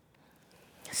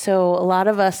 So a lot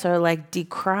of us are like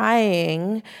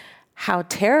decrying how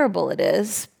terrible it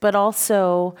is, but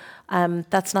also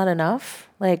that's not enough.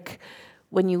 Like,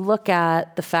 when you look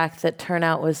at the fact that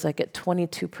turnout was like at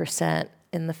 22%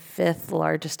 in the 5th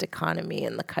largest economy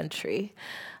in the country,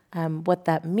 what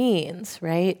that means,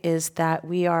 right, is that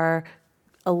we are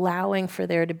allowing for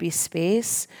there to be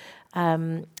space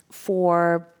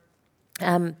for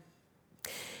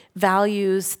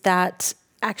values that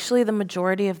actually the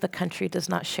majority of the country does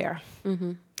not share.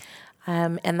 Mm-hmm.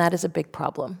 And that is a big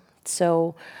problem.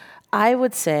 So I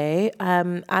would say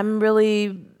I'm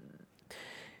really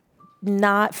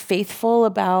not faithful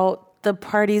about the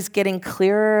parties getting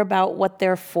clearer about what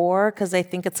they're for, because I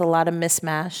think it's a lot of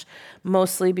mismatch,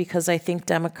 mostly because I think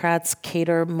Democrats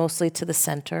cater mostly to the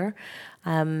center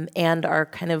and are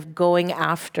kind of going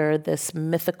after this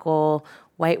mythical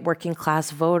white working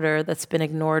class voter that's been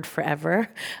ignored forever.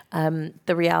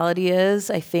 The reality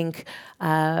is, I think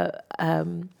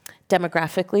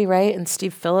demographically, right, and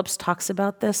Steve Phillips talks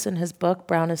about this in his book,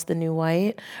 Brown is the New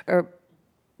White,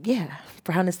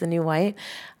 Brown is the New White,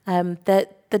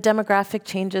 that the demographic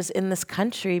changes in this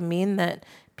country mean that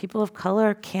people of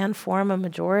color can form a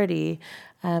majority,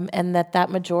 and that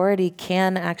majority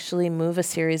can actually move a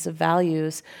series of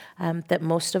values that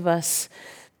most of us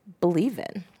believe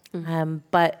in. Mm-hmm.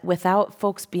 But without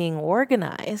folks being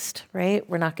organized, right,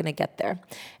 we're not going to get there.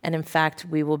 And in fact,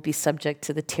 we will be subject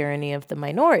to the tyranny of the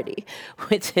minority,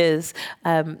 which is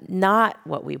not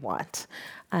what we want.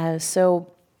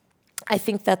 So I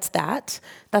think that's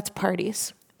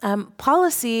parties.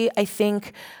 Policy, I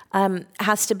think,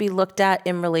 has to be looked at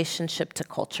in relationship to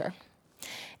culture.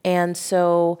 And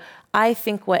so I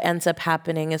think what ends up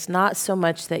happening is not so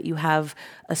much that you have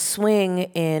a swing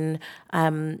in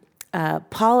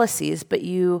policies, but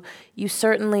you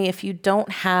certainly, if you don't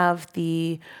have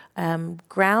the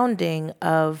grounding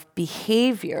of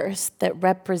behaviors that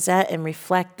represent and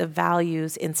reflect the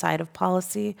values inside of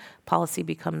policy, policy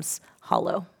becomes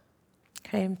hollow.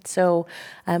 Okay, so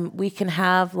we can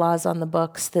have laws on the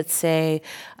books that say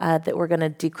that we're going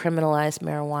to decriminalize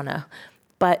marijuana.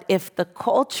 But if the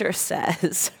culture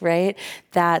says, right,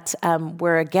 that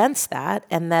we're against that,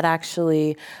 and that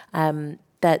actually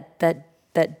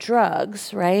that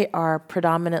drugs, right, are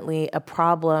predominantly a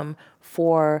problem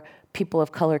for people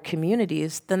of color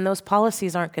communities, then those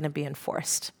policies aren't going to be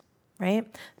enforced, right?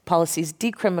 Policies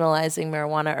decriminalizing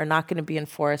marijuana are not going to be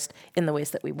enforced in the ways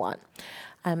that we want.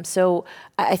 So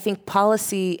I think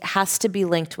policy has to be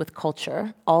linked with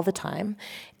culture all the time.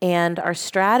 And our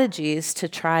strategies to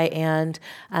try and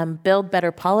build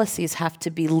better policies have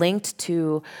to be linked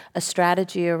to a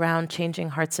strategy around changing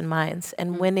hearts and minds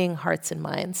and winning hearts and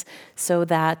minds, so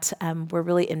that we're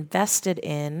really invested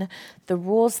in the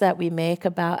rules that we make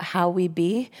about how we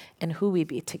be and who we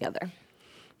be together.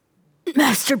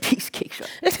 Masterpiece cake shop.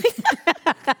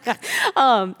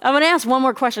 I'm going to ask one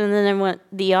more question, and then I want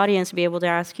the audience to be able to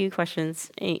ask you questions.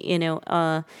 And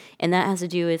that has to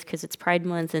do with, because it's Pride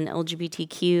Month and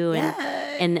LGBTQ,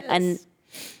 and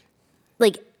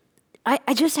like,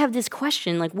 I just have this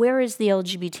question, like, where is the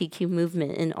LGBTQ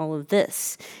movement in all of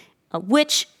this?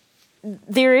 Which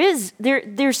there's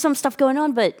some stuff going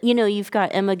on, but you've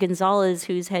got Emma Gonzalez,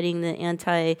 who's heading the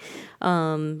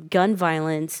anti-gun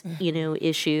violence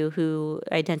issue, who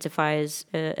identifies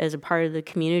as a part of the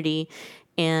community,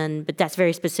 but that's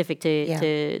very specific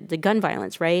to the gun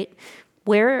violence, right?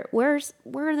 Where are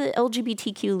the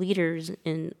LGBTQ leaders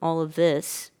in all of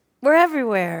this? We're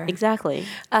everywhere. Exactly.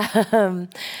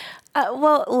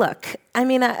 Well, look, I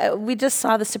mean, we just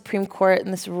saw the Supreme Court in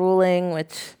this ruling,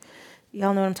 which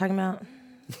y'all know what I'm talking about?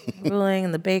 Ruling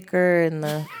and the baker and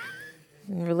the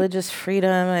religious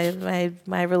freedom.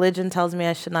 My religion tells me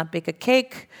I should not bake a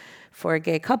cake for a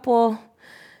gay couple,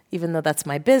 even though that's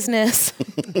my business.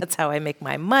 That's how I make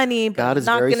my money, but God I'm is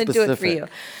not very going to do it for specific.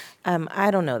 you. I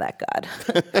don't know that God.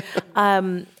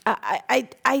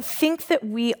 I think that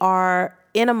we are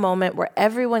in a moment where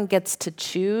everyone gets to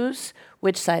choose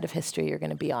which side of history you're going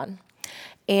to be on.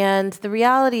 And the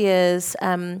reality is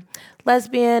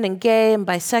lesbian and gay and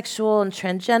bisexual and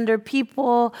transgender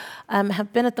people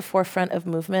have been at the forefront of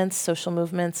movements, social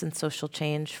movements, and social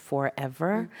change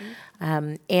forever.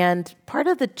 And part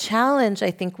of the challenge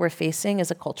I think we're facing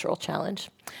is a cultural challenge,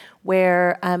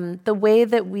 where the way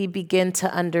that we begin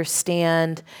to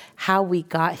understand how we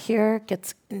got here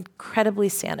gets incredibly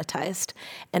sanitized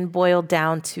and boiled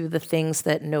down to the things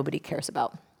that nobody cares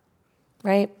about.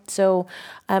 Right? So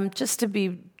just to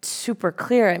be super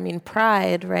clear, I mean,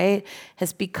 Pride, right,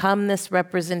 has become this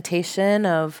representation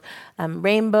of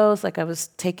rainbows. Like, I was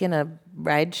taking a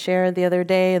ride share the other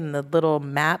day, and the little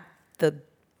map, the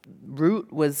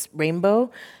route was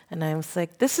rainbow. And I was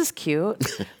like, this is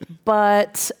cute.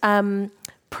 But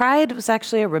Pride was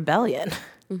actually a rebellion,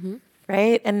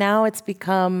 right? And now it's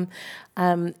become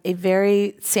a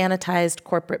very sanitized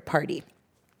corporate party.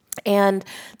 And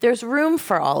there's room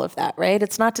for all of that, right?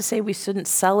 It's not to say we shouldn't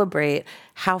celebrate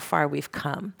how far we've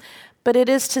come, but it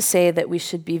is to say that we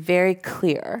should be very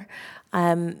clear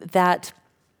that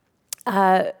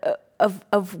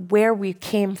of where we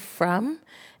came from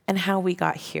and how we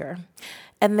got here.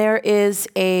 And there is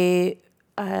a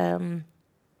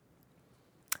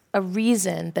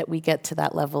reason that we get to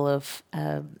that level of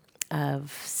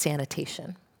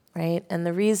sanitation, right? And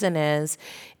the reason is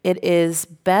it is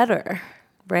better,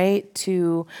 right,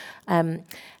 to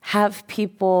have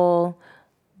people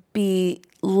be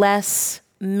less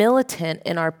militant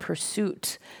in our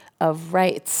pursuit of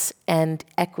rights and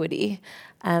equity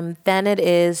than it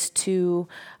is to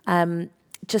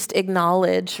just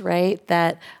acknowledge, right,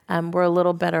 that we're a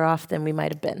little better off than we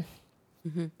might have been.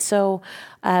 So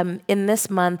in this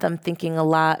month, I'm thinking a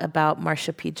lot about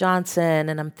Marsha P. Johnson,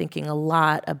 and I'm thinking a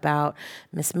lot about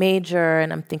Miss Major,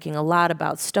 and I'm thinking a lot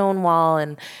about Stonewall,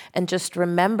 and just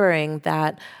remembering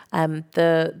that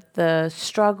the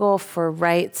struggle for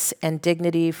rights and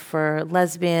dignity for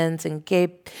lesbians and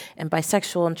gay and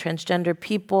bisexual and transgender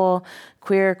people,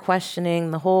 queer questioning,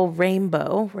 the whole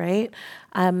rainbow, right,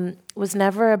 was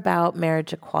never about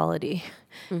marriage equality.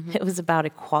 It was about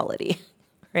equality.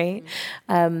 Right?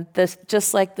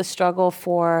 Just like the struggle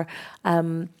for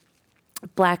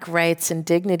Black rights and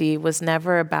dignity was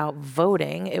never about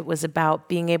voting. It was about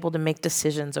being able to make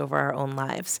decisions over our own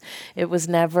lives. It was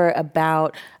never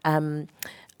about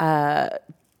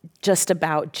just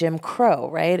about Jim Crow,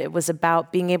 right? It was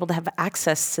about being able to have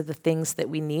access to the things that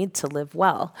we need to live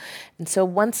well. And so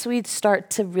once we start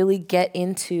to really get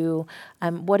into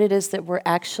what it is that we're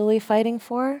actually fighting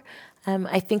for,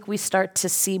 I think we start to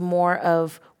see more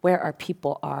of where our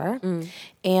people are,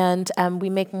 and we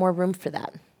make more room for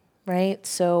that, right?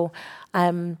 So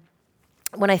when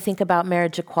I think about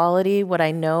marriage equality, what I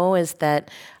know is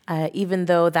that even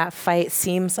though that fight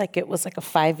seems like it was like a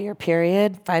 5-year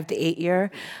period, 5 to 8 year,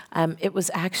 it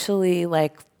was actually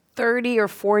like 30 or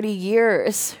 40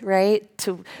 years, right?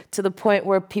 To the point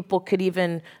where people could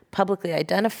even publicly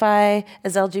identify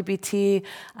as LGBT,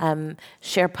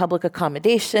 share public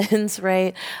accommodations,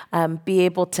 right? Be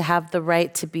able to have the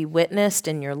right to be witnessed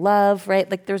in your love, right?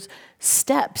 Like, there's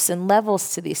steps and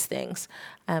levels to these things.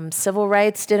 Civil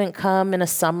rights didn't come in a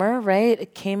summer, right?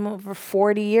 It came over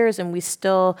 40 years, and we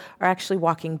still are actually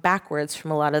walking backwards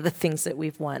from a lot of the things that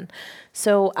we've won.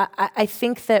 So I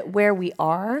think that where we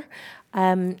are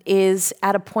is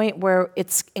at a point where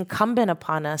it's incumbent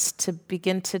upon us to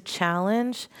begin to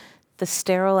challenge the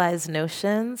sterilized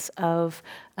notions of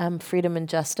freedom and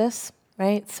justice,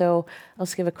 right? So I'll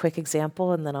just give a quick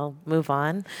example, and then I'll move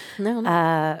on.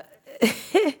 No.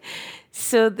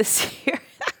 So this year,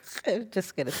 I'm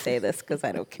just going to say this because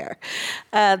I don't care.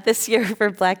 This year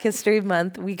for Black History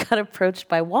Month, we got approached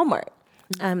by Walmart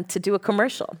to do a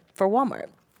commercial for Walmart.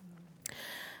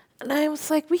 And I was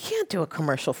like, we can't do a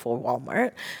commercial for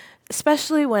Walmart,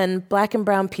 especially when Black and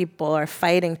brown people are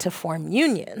fighting to form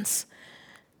unions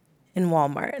in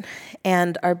Walmart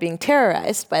and are being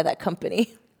terrorized by that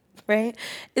company, right?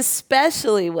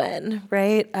 Especially when,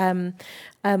 right,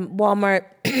 Walmart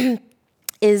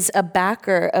is a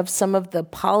backer of some of the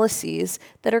policies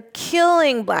that are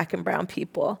killing Black and brown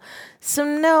people. So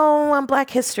no, on Black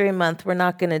History Month, we're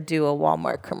not going to do a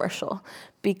Walmart commercial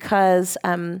because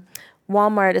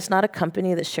Walmart is not a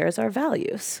company that shares our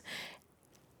values.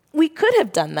 We could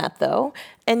have done that, though,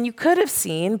 and you could have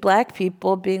seen Black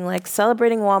people being like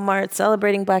celebrating Walmart,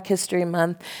 celebrating Black History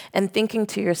Month, and thinking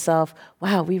to yourself,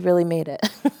 wow, we really made it,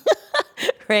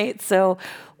 right? So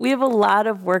we have a lot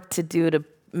of work to do to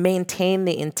maintain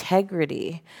the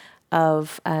integrity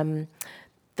of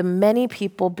the many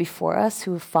people before us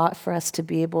who fought for us to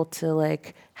be able to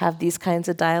like have these kinds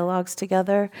of dialogues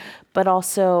together, but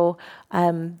also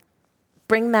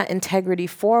bring that integrity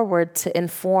forward to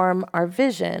inform our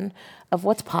vision of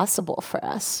what's possible for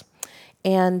us.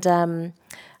 And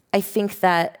I think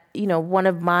that, you know, one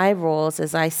of my roles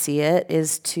as I see it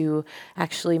is to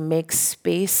actually make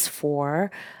space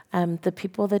for the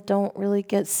people that don't really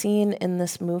get seen in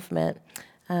this movement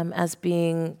as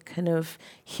being kind of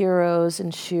heroes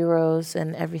and sheroes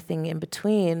and everything in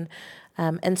between,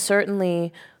 and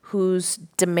certainly whose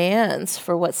demands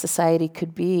for what society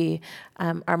could be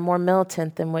are more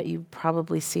militant than what you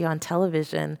probably see on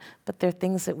television, but they're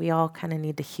things that we all kind of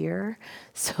need to hear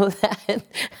so that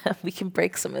we can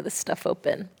break some of this stuff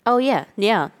open. Oh, yeah.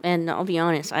 And I'll be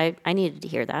honest, I needed to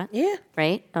hear that. Yeah.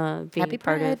 Right? Being Happy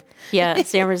part Pride.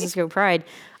 San Francisco Pride.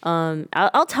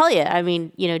 I'll tell you, I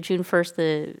mean, you know, June 1st,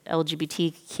 the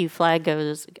LGBTQ flag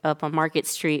goes up on Market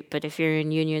Street, but if you're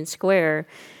in Union Square,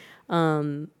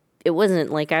 it wasn't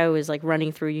like I was like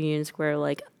running through Union Square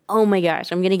like, oh my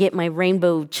gosh, I'm going to get my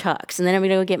rainbow Chucks, and then I'm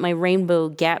going to go get my rainbow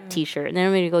Gap t-shirt, and then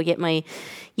I'm going to go get my,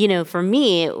 you know, for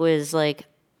me, it was like,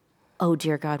 oh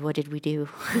dear God, what did we do?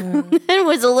 It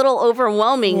was a little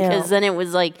overwhelming because then it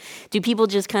was like, do people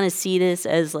just kind of see this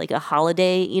as like a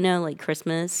holiday, you know, like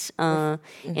Christmas? And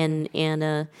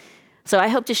so I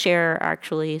hope to share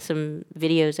actually some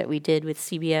videos that we did with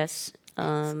CBS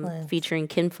featuring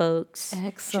Kinfolks,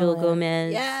 Jill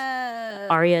Gomez,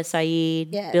 Aria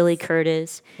Saeed, Billy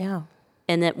Curtis. Yeah.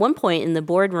 And at one point in the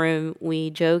boardroom,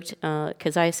 we joked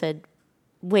because I said,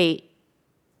 wait,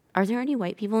 are there any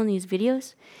white people in these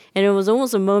videos? And it was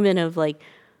almost a moment of like,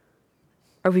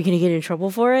 are we going to get in trouble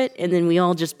for it? And then we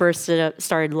all just bursted up,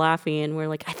 started laughing, and we're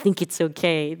like, I think it's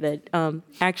okay that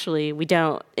actually we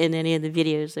don't in any of the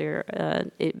videos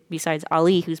there, besides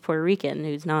Ali, who's Puerto Rican,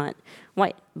 who's not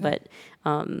white. But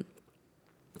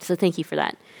so thank you for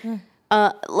that.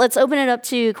 Let's open it up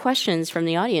to questions from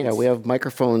the audience. Yeah, we have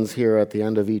microphones here at the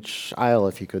end of each aisle.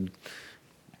 If you could,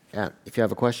 if you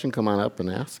have a question, come on up and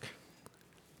ask.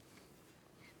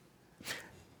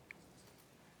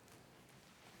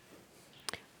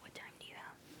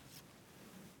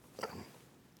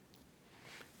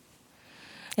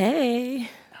 Hey.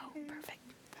 Oh, perfect.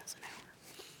 That's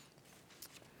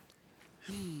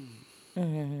an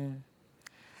hour.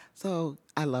 So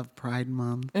I love Pride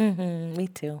Month. Me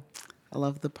too. I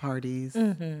love the parties.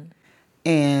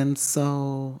 And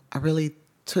so I really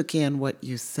took in what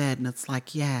you said, and it's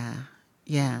like, yeah.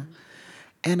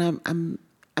 And I'm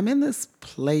in this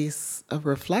place of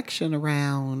reflection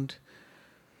around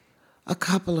a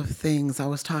couple of things. I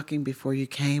was talking before you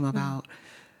came about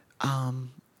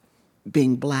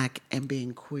being Black and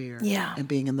being queer, and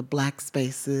being in the Black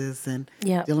spaces and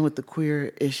dealing with the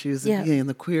queer issues and being in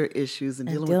the queer issues and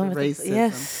dealing with the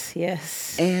racism.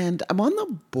 Yes. And I'm on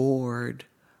the board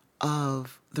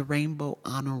of the Rainbow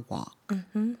Honor Walk,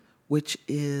 which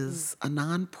is a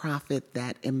nonprofit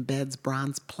that embeds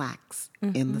bronze plaques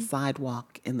in the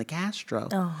sidewalk in the Castro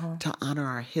to honor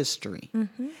our history.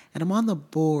 And I'm on the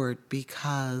board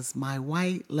because my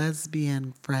white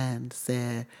lesbian friend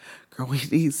said, girl, we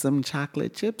need some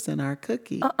chocolate chips in our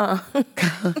cookie. I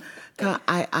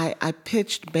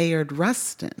pitched Bayard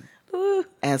Rustin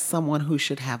as someone who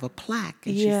should have a plaque.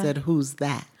 And she said, "Who's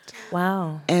that?"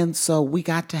 Wow. And so we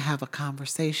got to have a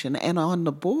conversation. And on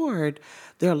the board,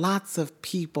 there are lots of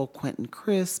people, Quentin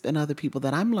Crisp and other people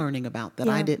that I'm learning about that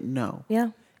I didn't know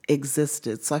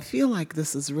existed. So I feel like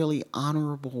this is really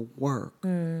honorable work,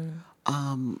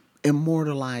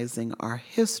 immortalizing our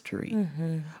history.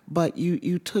 But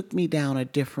you took me down a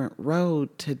different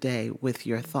road today with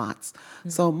your thoughts.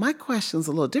 So my question's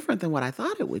a little different than what I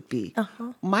thought it would be.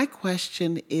 My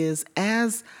question is,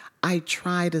 as I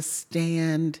try to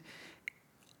stand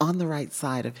on the right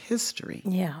side of history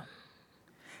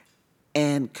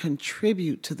and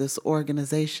contribute to this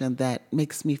organization that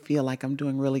makes me feel like I'm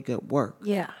doing really good work.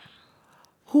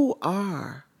 Who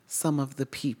are some of the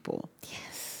people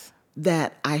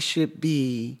that I should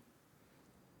be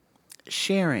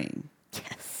sharing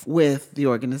with the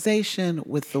organization,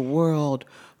 with the world,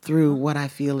 through what I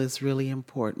feel is really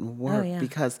important work?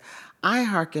 Because I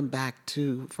hearken back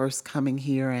to first coming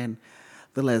here and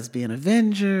the Lesbian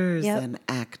Avengers and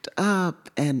ACT UP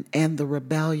and the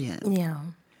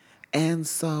rebellion. And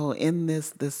so in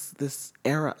this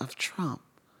era of Trump,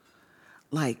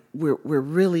 like we're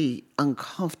really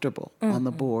uncomfortable on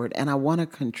the board, and I want to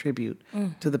contribute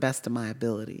to the best of my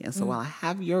ability. And so while I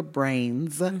have your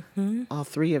brains, all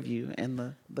three of you, and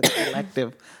the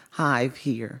collective hive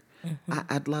here,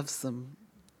 I'd love some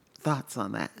thoughts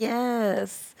on that.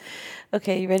 Yes.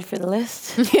 Okay, you ready for the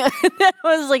list? I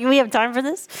was like, we have time for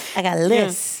this? I got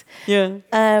lists. Yeah.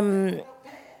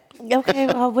 Okay,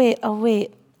 I'll wait.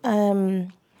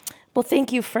 Well,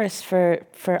 thank you first for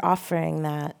offering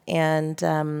that.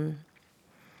 And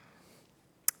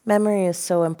memory is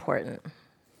so important.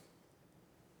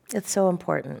 It's so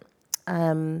important.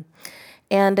 And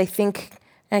I think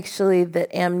actually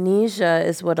that amnesia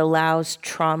is what allows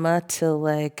trauma to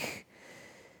like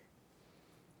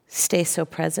stay so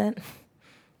present.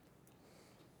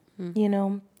 You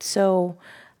know? So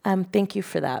thank you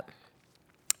for that.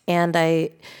 And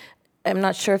I'm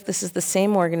not sure if this is the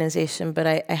same organization, but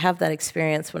I have that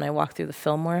experience when I walk through the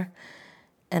Fillmore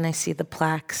and I see the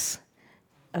plaques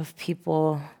of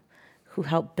people who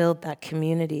helped build that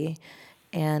community.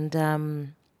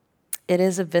 And it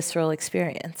is a visceral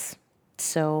experience.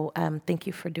 So thank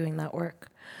you for doing that work.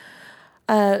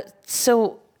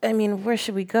 So, I mean, where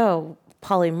should we go?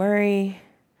 Polly Murray,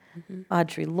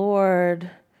 Audre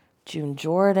Lorde, June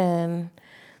Jordan,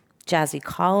 Jazzy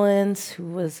Collins, who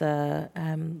was a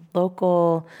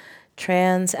local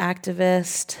trans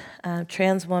activist,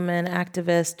 trans woman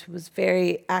activist who was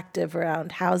very active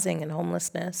around housing and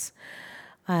homelessness.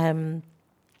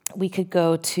 We could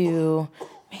go to,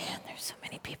 man, there's so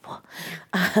many people.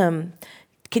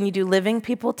 Can you do living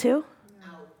people too?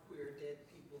 Out queer dead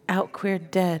people. Out queer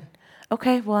dead.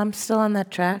 Okay, well, I'm still on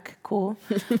that track. Cool.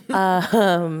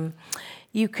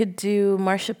 You could do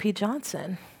Marsha P.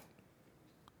 Johnson.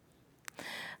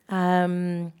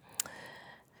 Man,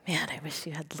 I wish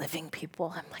you had living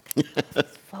people. I'm like,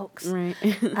 folks. Right.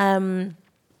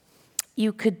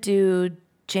 You could do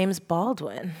James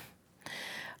Baldwin.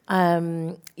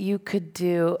 You could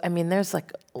do, I mean, there's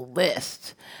like a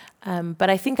list. But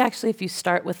I think actually if you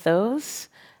start with those,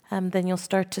 then you'll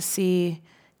start to see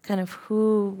kind of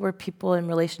who were people in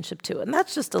relationship to. And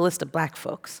that's just a list of Black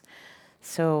folks.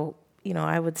 So, you know,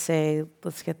 I would say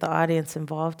let's get the audience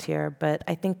involved here. But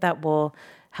I think that will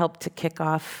help to kick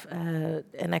off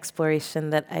an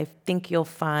exploration that I think you'll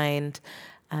find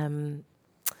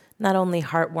not only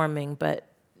heartwarming, but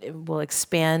it will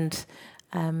expand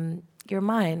your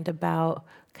mind about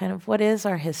kind of what is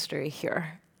our history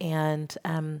here and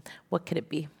what could it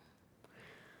be.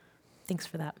 Thanks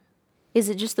for that. Is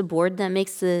it just the board that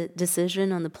makes the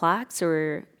decision on the plaques,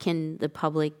 or can the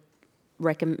public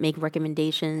make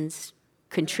recommendations,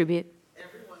 contribute?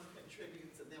 Everyone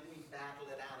contributes, and then we battle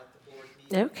it out at the board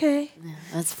meeting. Okay. Yeah,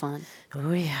 that's fun.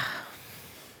 Oh, yeah.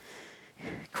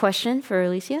 Question for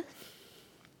Alicia?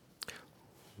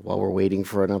 While we're waiting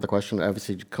for another question,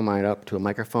 obviously come right up to a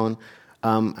microphone.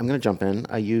 I'm going to jump in.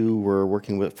 You were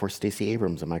working for Stacey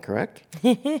Abrams, am I correct?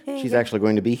 She's actually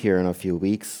going to be here in a few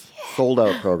weeks. Sold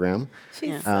out program.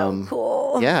 She's so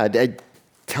cool. Yeah.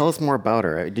 Tell us more about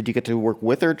her. Did you get to work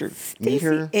with her, meet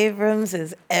her? Stacey Abrams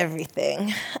is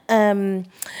everything.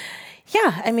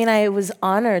 Yeah, I mean, I was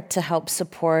honored to help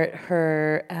support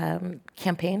her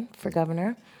campaign for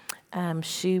governor.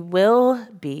 She will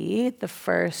be the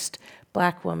first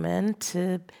Black woman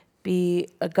to be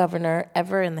a governor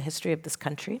ever in the history of this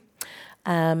country,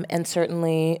 and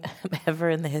certainly ever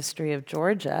in the history of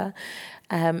Georgia.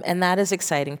 And that is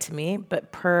exciting to me,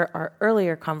 but per our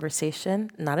earlier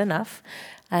conversation, not enough.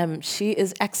 She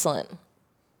is excellent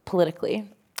politically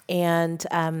and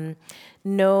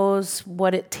knows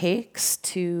what it takes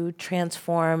to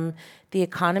transform the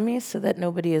economy so that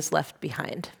nobody is left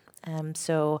behind.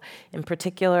 So in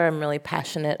particular, I'm really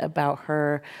passionate about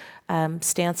her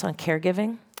stance on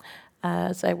caregiving.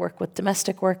 As I work with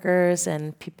domestic workers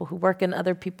and people who work in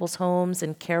other people's homes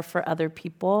and care for other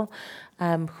people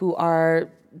who are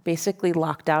basically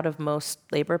locked out of most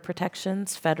labor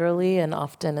protections federally and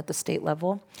often at the state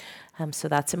level. So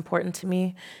that's important to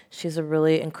me. She has a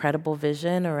really incredible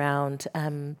vision around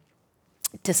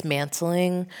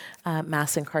dismantling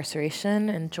mass incarceration,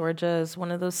 and Georgia is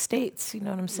one of those states, you know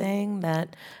what I'm saying,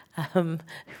 that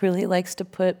really likes to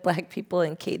put Black people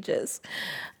in cages.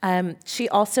 She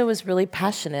also is really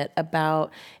passionate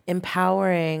about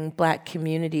empowering Black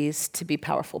communities to be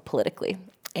powerful politically.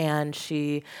 And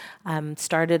she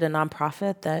started a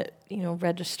nonprofit that,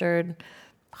 registered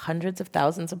hundreds of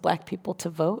thousands of Black people to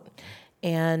vote.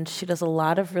 And she does a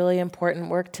lot of really important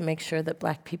work to make sure that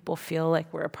Black people feel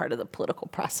like we're a part of the political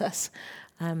process.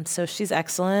 So she's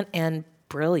excellent and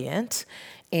brilliant.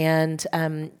 And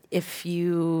if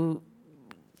you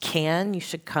can, you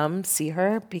should come see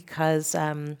her because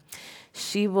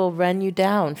she will run you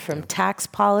down from tax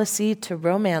policy to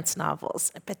romance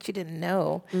novels. I bet you didn't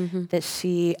know that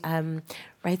she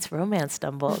writes romance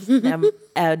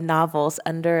novels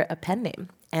under a pen name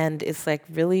and is like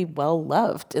really well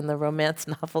loved in the romance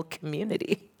novel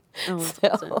community. Oh,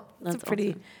 So that's a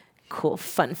pretty cool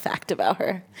fun fact about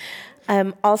her.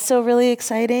 Also really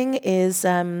exciting is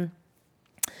there's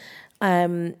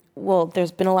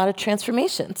been a lot of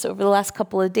transformation. So over the last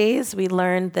couple of days, we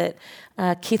learned that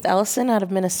Keith Ellison out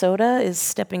of Minnesota is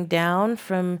stepping down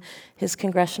from his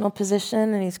congressional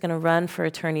position, and he's going to run for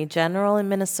Attorney General in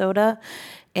Minnesota.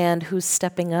 And who's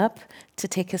stepping up to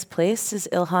take his place is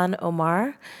Ilhan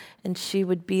Omar, and she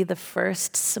would be the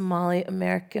first Somali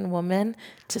American woman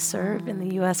to serve in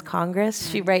the U.S. Congress.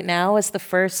 She right now is the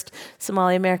first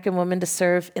Somali American woman to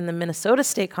serve in the Minnesota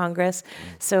State Congress.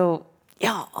 So,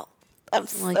 y'all, I'm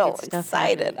so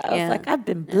excited. I was like, I've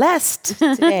been blessed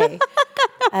today.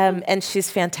 And she's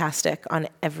fantastic on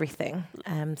everything.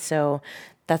 So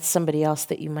that's somebody else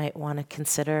that you might want to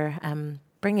consider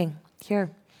bringing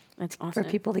here. That's awesome. For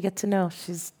people to get to know.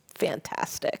 She's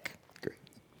fantastic. Great.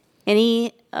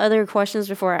 Any other questions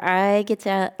before I get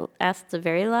to ask the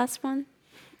very last one?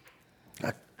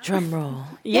 Drum roll.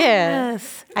 Yeah.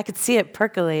 Yes. I could see it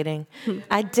percolating.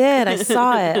 I did. I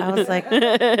saw it. I was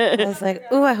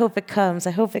like, ooh, I hope it comes.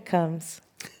 I hope it comes.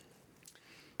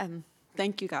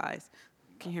 Thank you, guys.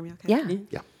 Can you hear me okay? Yeah.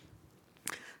 Yeah.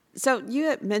 So you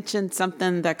had mentioned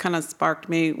something that kind of sparked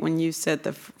me when you said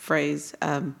the phrase,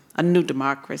 a new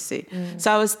democracy.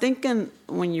 So I was thinking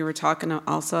when you were talking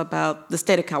also about the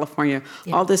state of California,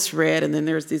 all this red, and then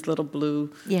there's these little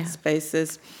blue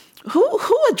spaces.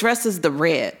 Who addresses the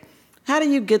red? How do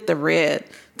you get the red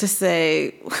to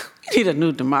say, we need a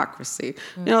new democracy?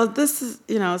 This is,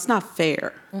 it's not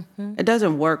fair. It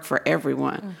doesn't work for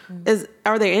everyone.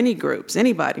 Are there any groups,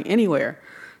 anybody, anywhere,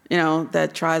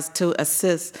 that tries to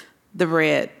assist the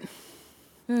red?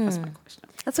 That's my question.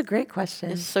 That's a great question.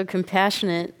 It's so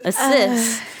compassionate.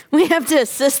 Assist. We have to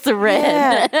assist the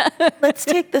red. Yeah. Let's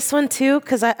take this one too,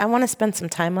 because I want to spend some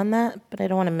time on that, but I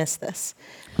don't want to miss this.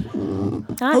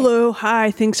 Hi. Hello,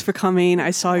 hi, thanks for coming.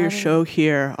 I saw your show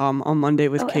here on Monday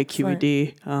with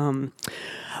KQED.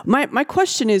 My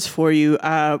question is for you.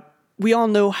 We all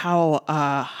know how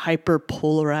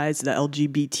hyper-polarized the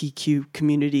LGBTQ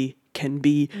community can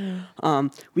be.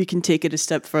 We can take it a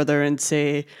step further and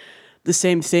say the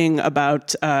same thing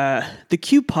about the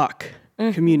QPOC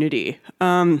community.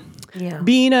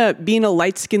 Being a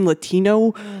light-skinned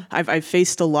Latino, I've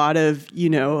faced a lot of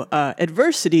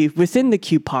adversity within the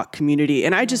QPOC community,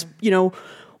 and I just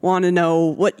want to know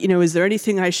what is there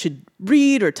anything I should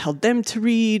read or tell them to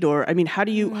read, or how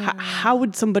do you how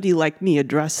would somebody like me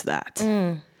address that?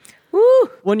 Woo.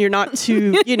 When you're not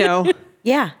too you're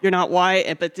not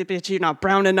white, but you're not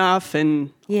brown enough,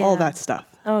 and all that stuff.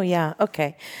 Oh yeah.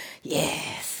 Okay.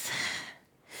 Yes.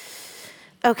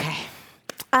 Okay.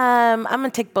 I'm going to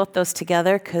take both those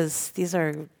together because these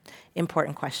are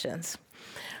important questions.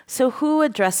 So who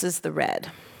addresses the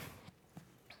red?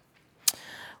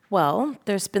 Well,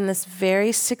 there's been this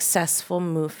very successful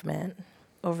movement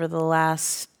over the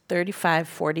last 35,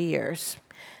 40 years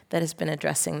that has been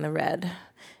addressing the red.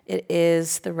 It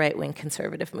is the right-wing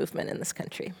conservative movement in this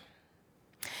country.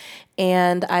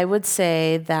 And I would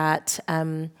say that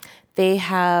they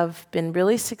have been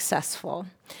really successful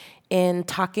in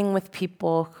talking with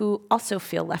people who also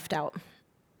feel left out.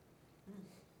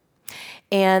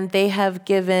 And they have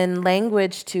given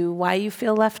language to why you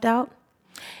feel left out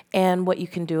and what you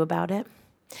can do about it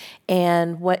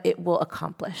and what it will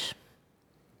accomplish.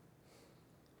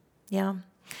 Yeah.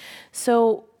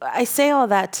 So I say all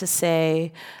that to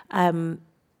say,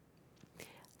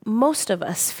 most of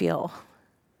us feel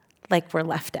like we're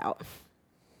left out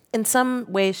in some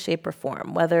way, shape, or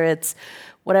form, whether it's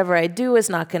whatever I do is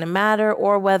not going to matter,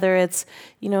 or whether it's,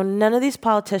 none of these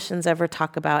politicians ever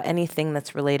talk about anything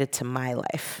that's related to my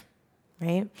life,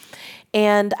 right?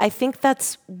 And I think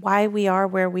that's why we are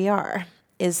where we are,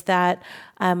 is that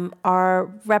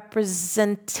our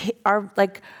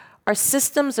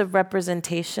systems of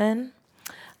representation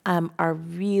are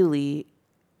really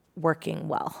working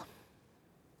well.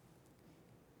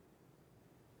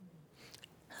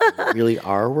 Really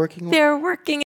are working well? They're working